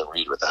named Susan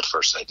Reed with that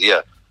first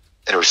idea.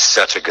 And it was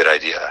such a good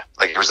idea.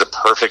 Like, it was the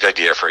perfect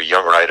idea for a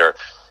young writer,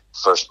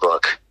 first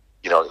book.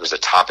 It was a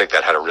topic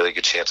that had a really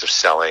good chance of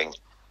selling.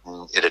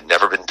 It had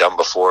never been done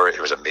before. It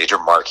was a major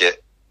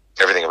market.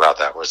 Everything about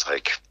that was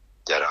like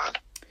dead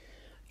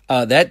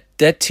on.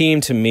 That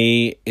team to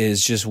me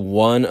is just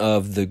one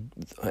of the.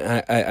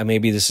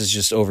 Maybe this is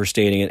just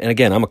overstating it. And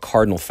again, I'm a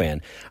Cardinal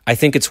fan. I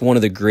think it's one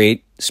of the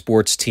great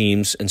sports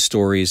teams and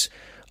stories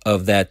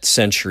of that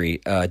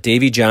century.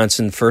 Davey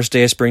Johnson, first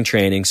day of spring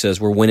training, says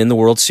we're winning the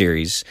World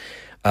Series.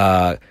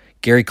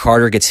 Gary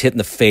Carter gets hit in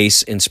the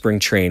face in spring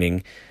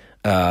training.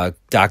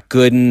 Doc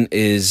Gooden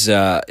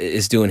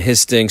is doing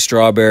his thing.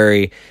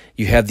 Strawberry.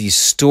 You have these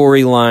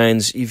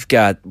storylines. You've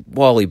got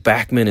Wally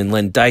Backman and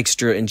Len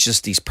Dykstra, and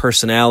just these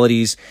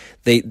personalities.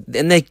 They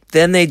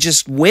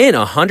just win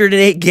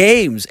 108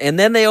 games, and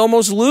then they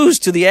almost lose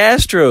to the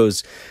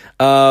Astros.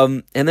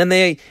 And then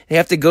they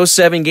have to go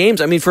 7 games.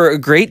 I mean, for a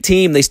great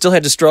team, they still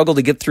had to struggle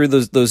to get through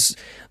those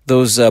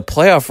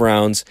playoff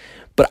rounds.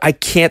 But I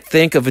can't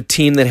think of a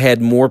team that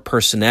had more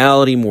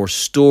personality, more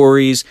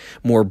stories,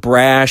 more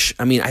brash.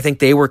 I mean, I think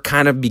they were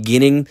kind of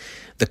beginning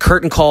the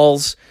curtain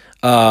calls.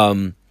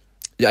 Am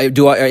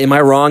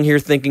I wrong here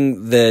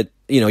thinking that,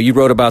 you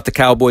wrote about the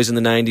Cowboys in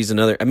the 90s and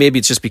other, maybe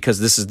it's just because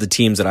this is the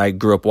teams that I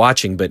grew up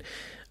watching, but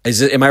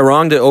am I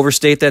wrong to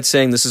overstate that,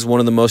 saying this is one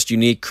of the most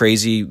unique,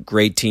 crazy,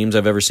 great teams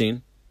I've ever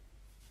seen?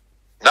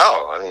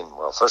 No, I mean,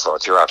 well, first of all,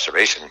 it's your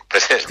observation,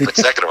 but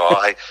second of all,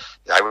 I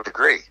would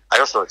agree.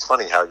 It's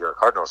funny how you're a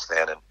Cardinals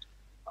fan, and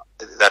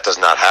that does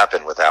not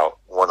happen without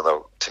one of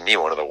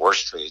the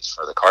worst trades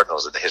for the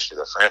Cardinals in the history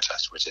of the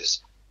franchise, which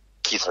is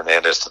Keith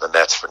Hernandez to the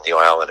Mets for Neil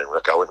Allen and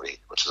Rick Owenby,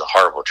 which is a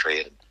horrible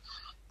trade.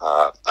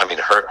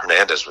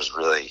 Hernandez was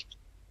really,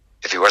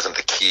 if he wasn't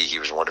the key, he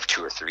was one of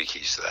 2 or 3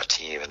 keys to that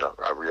team, and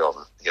a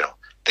real,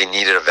 they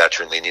needed a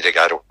veteran. They needed a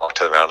guy to walk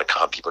to the mound and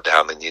calm people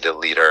down. They needed a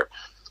leader,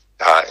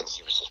 and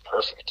he was just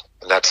perfect.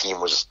 And that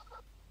team was,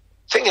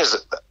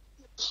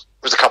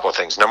 there's a couple of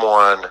things. Number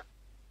one,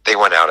 they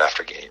went out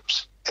after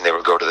games, and they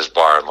would go to this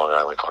bar in Long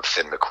Island called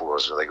Finn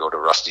McCool's, or they go to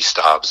Rusty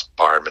Staub's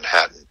bar in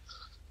Manhattan.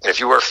 And if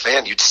you were a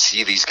fan, you'd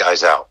see these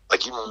guys out.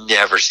 Like, you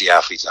never see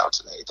athletes out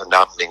today. They're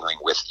not mingling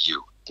with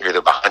you. They're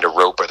either behind a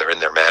rope or they're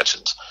in their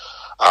mansions.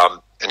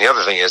 And the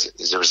other thing is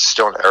there was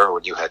still an era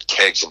when you had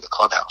kegs in the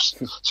clubhouse.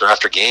 So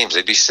after games,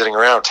 they'd be sitting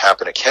around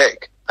tapping a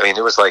keg. I mean,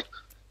 it was like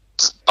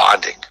just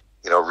bonding,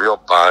 real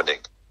bonding.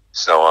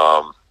 So,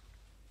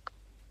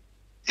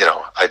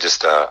 I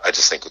just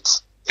think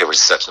it was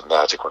such a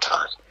magical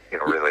time,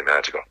 really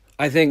magical.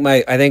 I think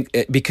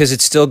because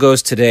it still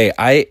goes today.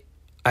 I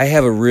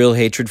have a real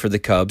hatred for the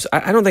Cubs.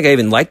 I don't think I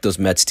even liked those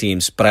Mets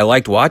teams, but I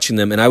liked watching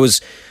them, and I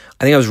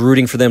think I was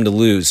rooting for them to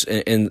lose.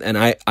 And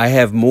I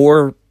have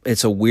more.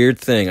 It's a weird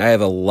thing. I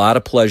have a lot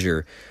of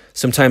pleasure,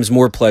 sometimes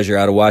more pleasure,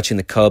 out of watching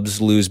the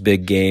Cubs lose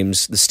big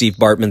games. The Steve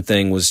Bartman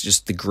thing was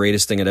just the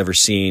greatest thing I'd ever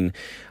seen.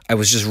 I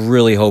was just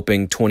really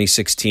hoping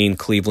 2016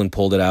 Cleveland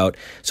pulled it out.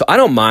 So I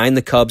don't mind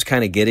the Cubs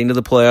kind of getting to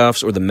the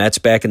playoffs, or the Mets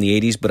back in the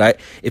 80s, but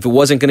if it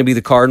wasn't going to be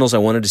the Cardinals, I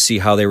wanted to see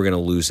how they were going to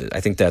lose it.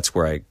 I think that's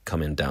where I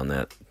come in down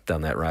that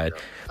ride.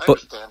 I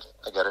understand.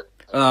 I get it.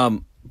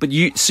 But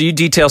you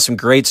detail some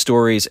great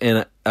stories,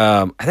 and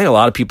I think a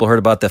lot of people heard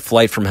about the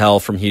flight from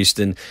hell from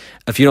Houston.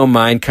 If you don't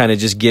mind kind of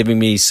just giving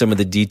me some of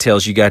the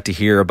details you got to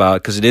hear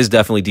about, because it is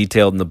definitely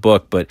detailed in the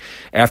book, but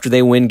after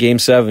they win Game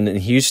 7 in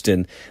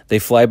Houston, they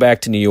fly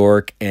back to New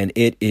York, and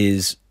it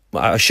is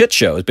a shit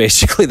show is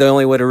basically the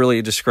only way to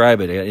really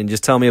describe it. And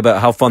just tell me about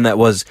how fun that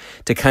was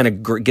to kind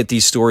of get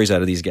these stories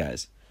out of these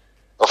guys.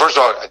 Well, first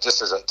of all, just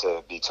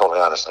to be totally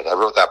honest, I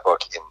wrote that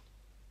book in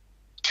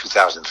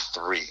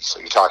 2003, so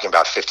you're talking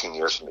about 15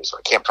 years from me, so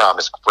I can't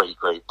promise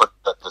great, but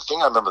the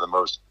thing I remember the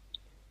most,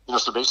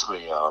 so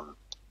basically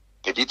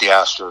they beat the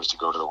Astros to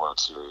go to the World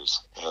Series,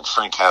 and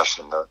Frank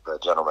Cashen, the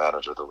general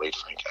manager, the late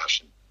Frank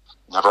Cashen,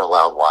 never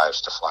allowed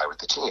wives to fly with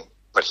the team,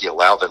 but he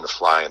allowed them to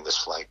fly in this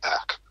flight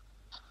back,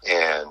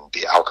 and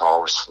the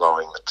alcohol was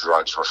flowing, the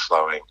drugs were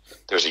flowing,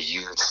 there's a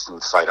huge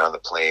food fight on the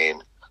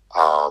plane.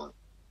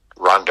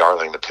 Ron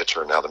Darling, the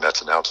pitcher, and now the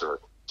Mets announcer,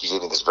 he's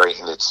giving this very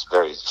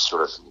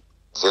sort of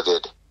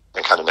vivid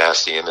and kind of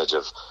nasty image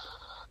of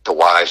the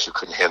wives who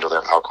couldn't handle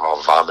their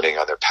alcohol vomiting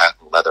on their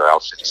patent leather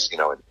outfits,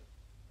 and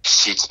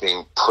seats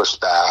being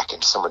pushed back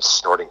and someone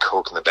snorting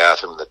coke in the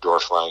bathroom and the door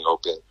flying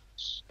open.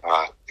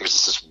 It was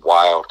just this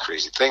wild,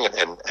 crazy thing.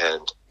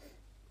 And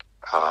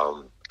a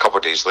couple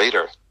of days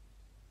later,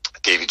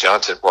 Davey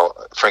Johnson,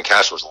 Frank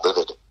Cashen was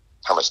livid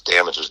how much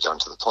damage was done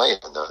to the plane,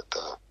 and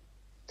the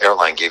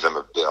airline gave him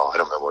a bill. I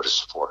don't remember what it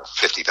was for,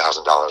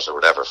 $50,000 or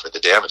whatever, for the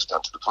damage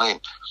done to the plane.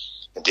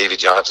 And Davey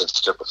Johnson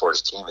stood before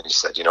his team and he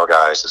said,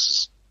 guys, this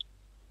is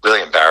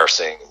really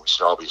embarrassing. We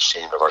should all be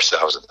ashamed of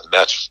ourselves. And the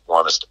Mets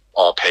want us to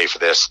all pay for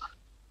this.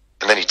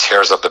 And then he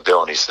tears up the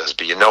bill and he says,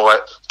 but you know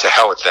what? To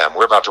hell with them.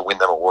 We're about to win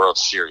them a World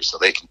Series so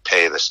they can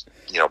pay this,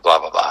 blah,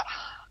 blah, blah.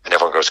 And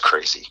everyone goes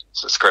crazy.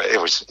 So it's great. I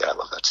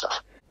love that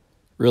stuff.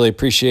 Really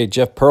appreciate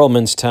Jeff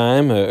Pearlman's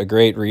time, a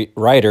great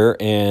writer,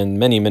 and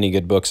many, many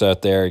good books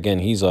out there. Again,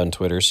 he's on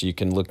Twitter, so you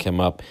can look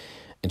him up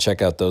and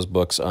check out those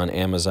books on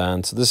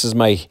Amazon. So this is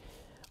my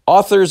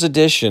author's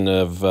edition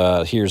of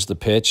Here's the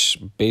Pitch,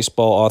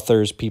 baseball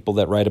authors, people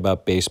that write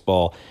about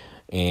baseball,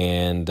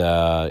 and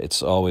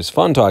it's always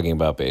fun talking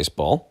about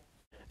baseball.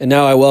 And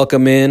now I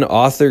welcome in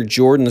author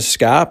Jordan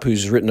Schaap,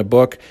 who's written a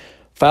book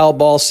Foul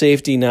Ball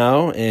Safety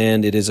Now,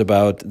 and it is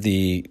about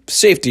the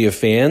safety of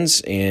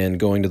fans and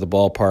going to the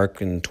ballpark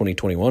in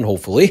 2021,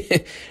 hopefully,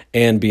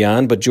 and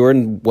beyond. But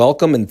Jordan,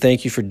 welcome, and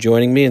thank you for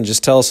joining me. And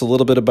just tell us a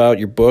little bit about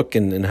your book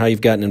and how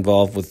you've gotten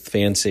involved with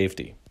fan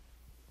safety.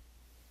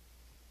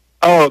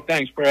 Oh,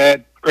 thanks,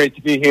 Brad. Great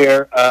to be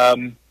here.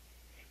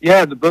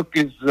 The book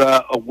is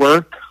a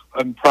work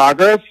in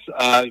progress,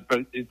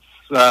 but it's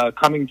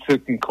coming to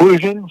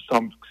conclusion, so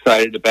I'm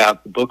excited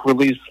about the book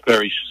release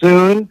very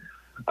soon.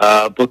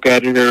 Book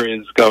editor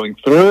is going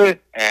through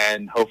it,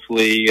 and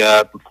hopefully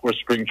before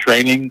spring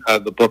training,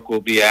 the book will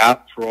be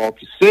out for all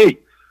to see.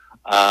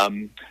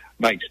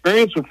 My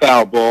experience with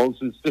foul balls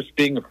is just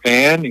being a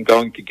fan and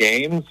going to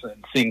games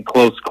and seeing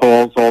close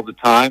calls all the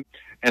time,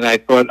 and I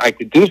thought I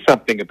could do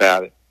something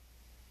about it.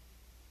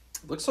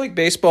 Looks like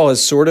baseball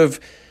has sort of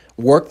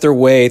worked their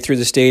way through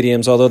the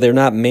stadiums, although they're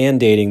not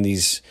mandating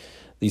these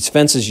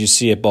fences you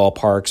see at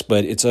ballparks,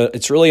 but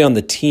it's really on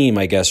the team,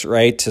 I guess,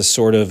 right, to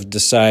sort of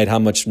decide how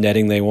much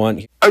netting they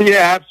want. Oh,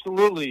 yeah,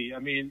 absolutely. I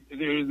mean,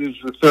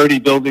 there's 30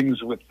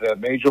 buildings with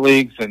major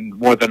leagues and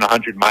more than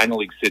 100 minor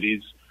league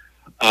cities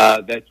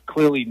that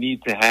clearly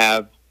need to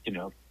have,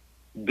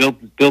 built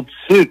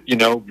suit,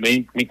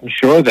 making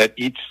sure that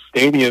each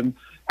stadium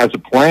has a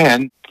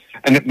plan.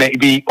 And it may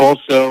be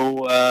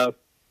also,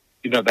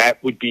 that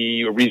would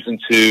be a reason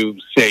to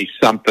say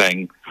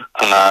something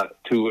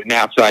to an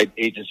outside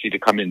agency to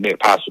come in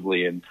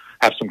possibly and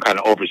have some kind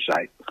of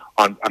oversight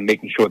on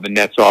making sure the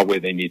nets are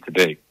where they need to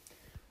be.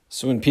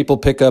 So when people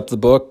pick up the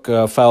book,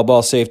 Foul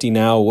Ball Safety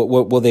Now,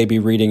 what will they be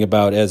reading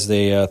about as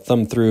they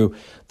thumb through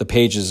the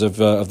pages of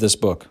this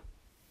book?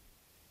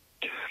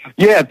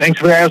 Yeah, thanks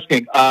for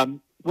asking.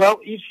 Well,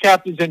 each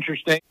chapter is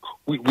interesting.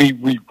 We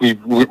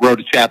wrote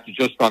a chapter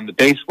just on the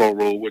baseball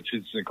rule, which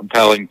is a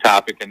compelling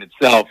topic in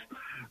itself.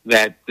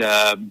 That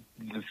the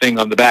thing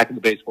on the back of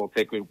the baseball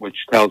ticket, which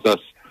tells us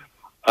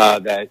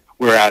that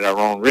we're at our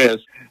own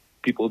risk.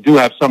 People do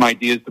have some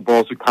ideas the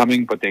balls are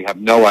coming, but they have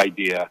no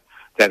idea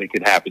that it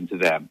could happen to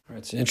them.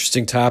 It's an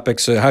interesting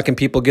topic. So how can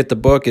people get the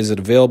book? Is it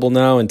available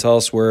now? And tell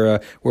us where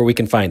we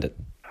can find it.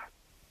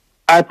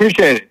 I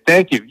appreciate it.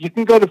 Thank you. You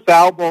can go to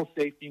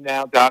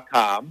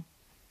foulballsafetynow.com,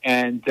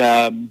 and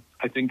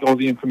I think all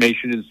the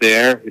information is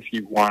there if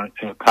you want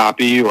a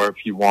copy or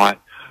if you want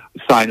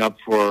to sign up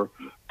to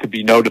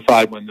be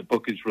notified when the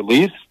book is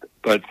released.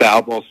 But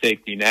Foul Ball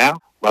Safety Now.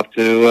 Love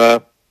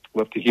to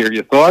hear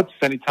your thoughts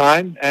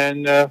anytime.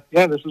 And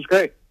this was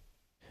great.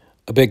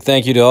 A big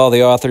thank you to all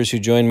the authors who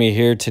joined me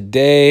here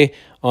today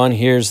on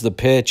Here's the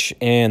Pitch.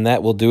 And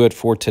that will do it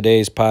for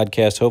today's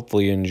podcast.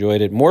 Hopefully you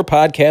enjoyed it. More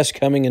podcasts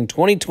coming in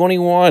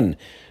 2021,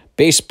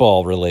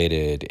 baseball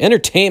related,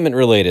 entertainment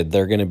related.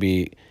 They're going to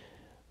be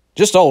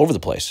just all over the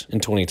place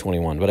in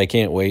 2021, but I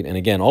can't wait. And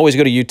again, always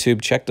go to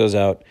YouTube. Check those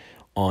out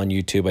on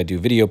YouTube. I do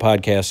video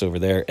podcasts over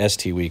there.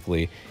 ST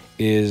Weekly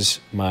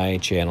is my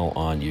channel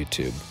on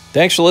YouTube.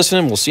 Thanks for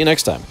listening. We'll see you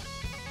next time.